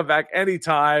welcome to come back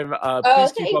anytime.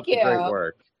 Please keep up the great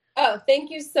work. Oh, thank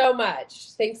you so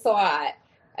much. Thanks a lot.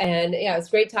 And yeah, it was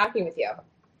great talking with you.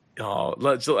 Oh,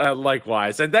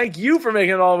 likewise. And thank you for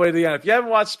making it all the way to the end. If you haven't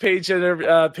watched Paige's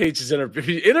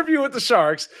interview with the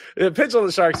Sharks, pitch on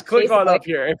the Sharks, click on up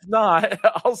here. If not,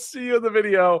 I'll see you in the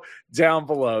video down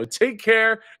below. Take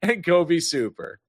care and go be super.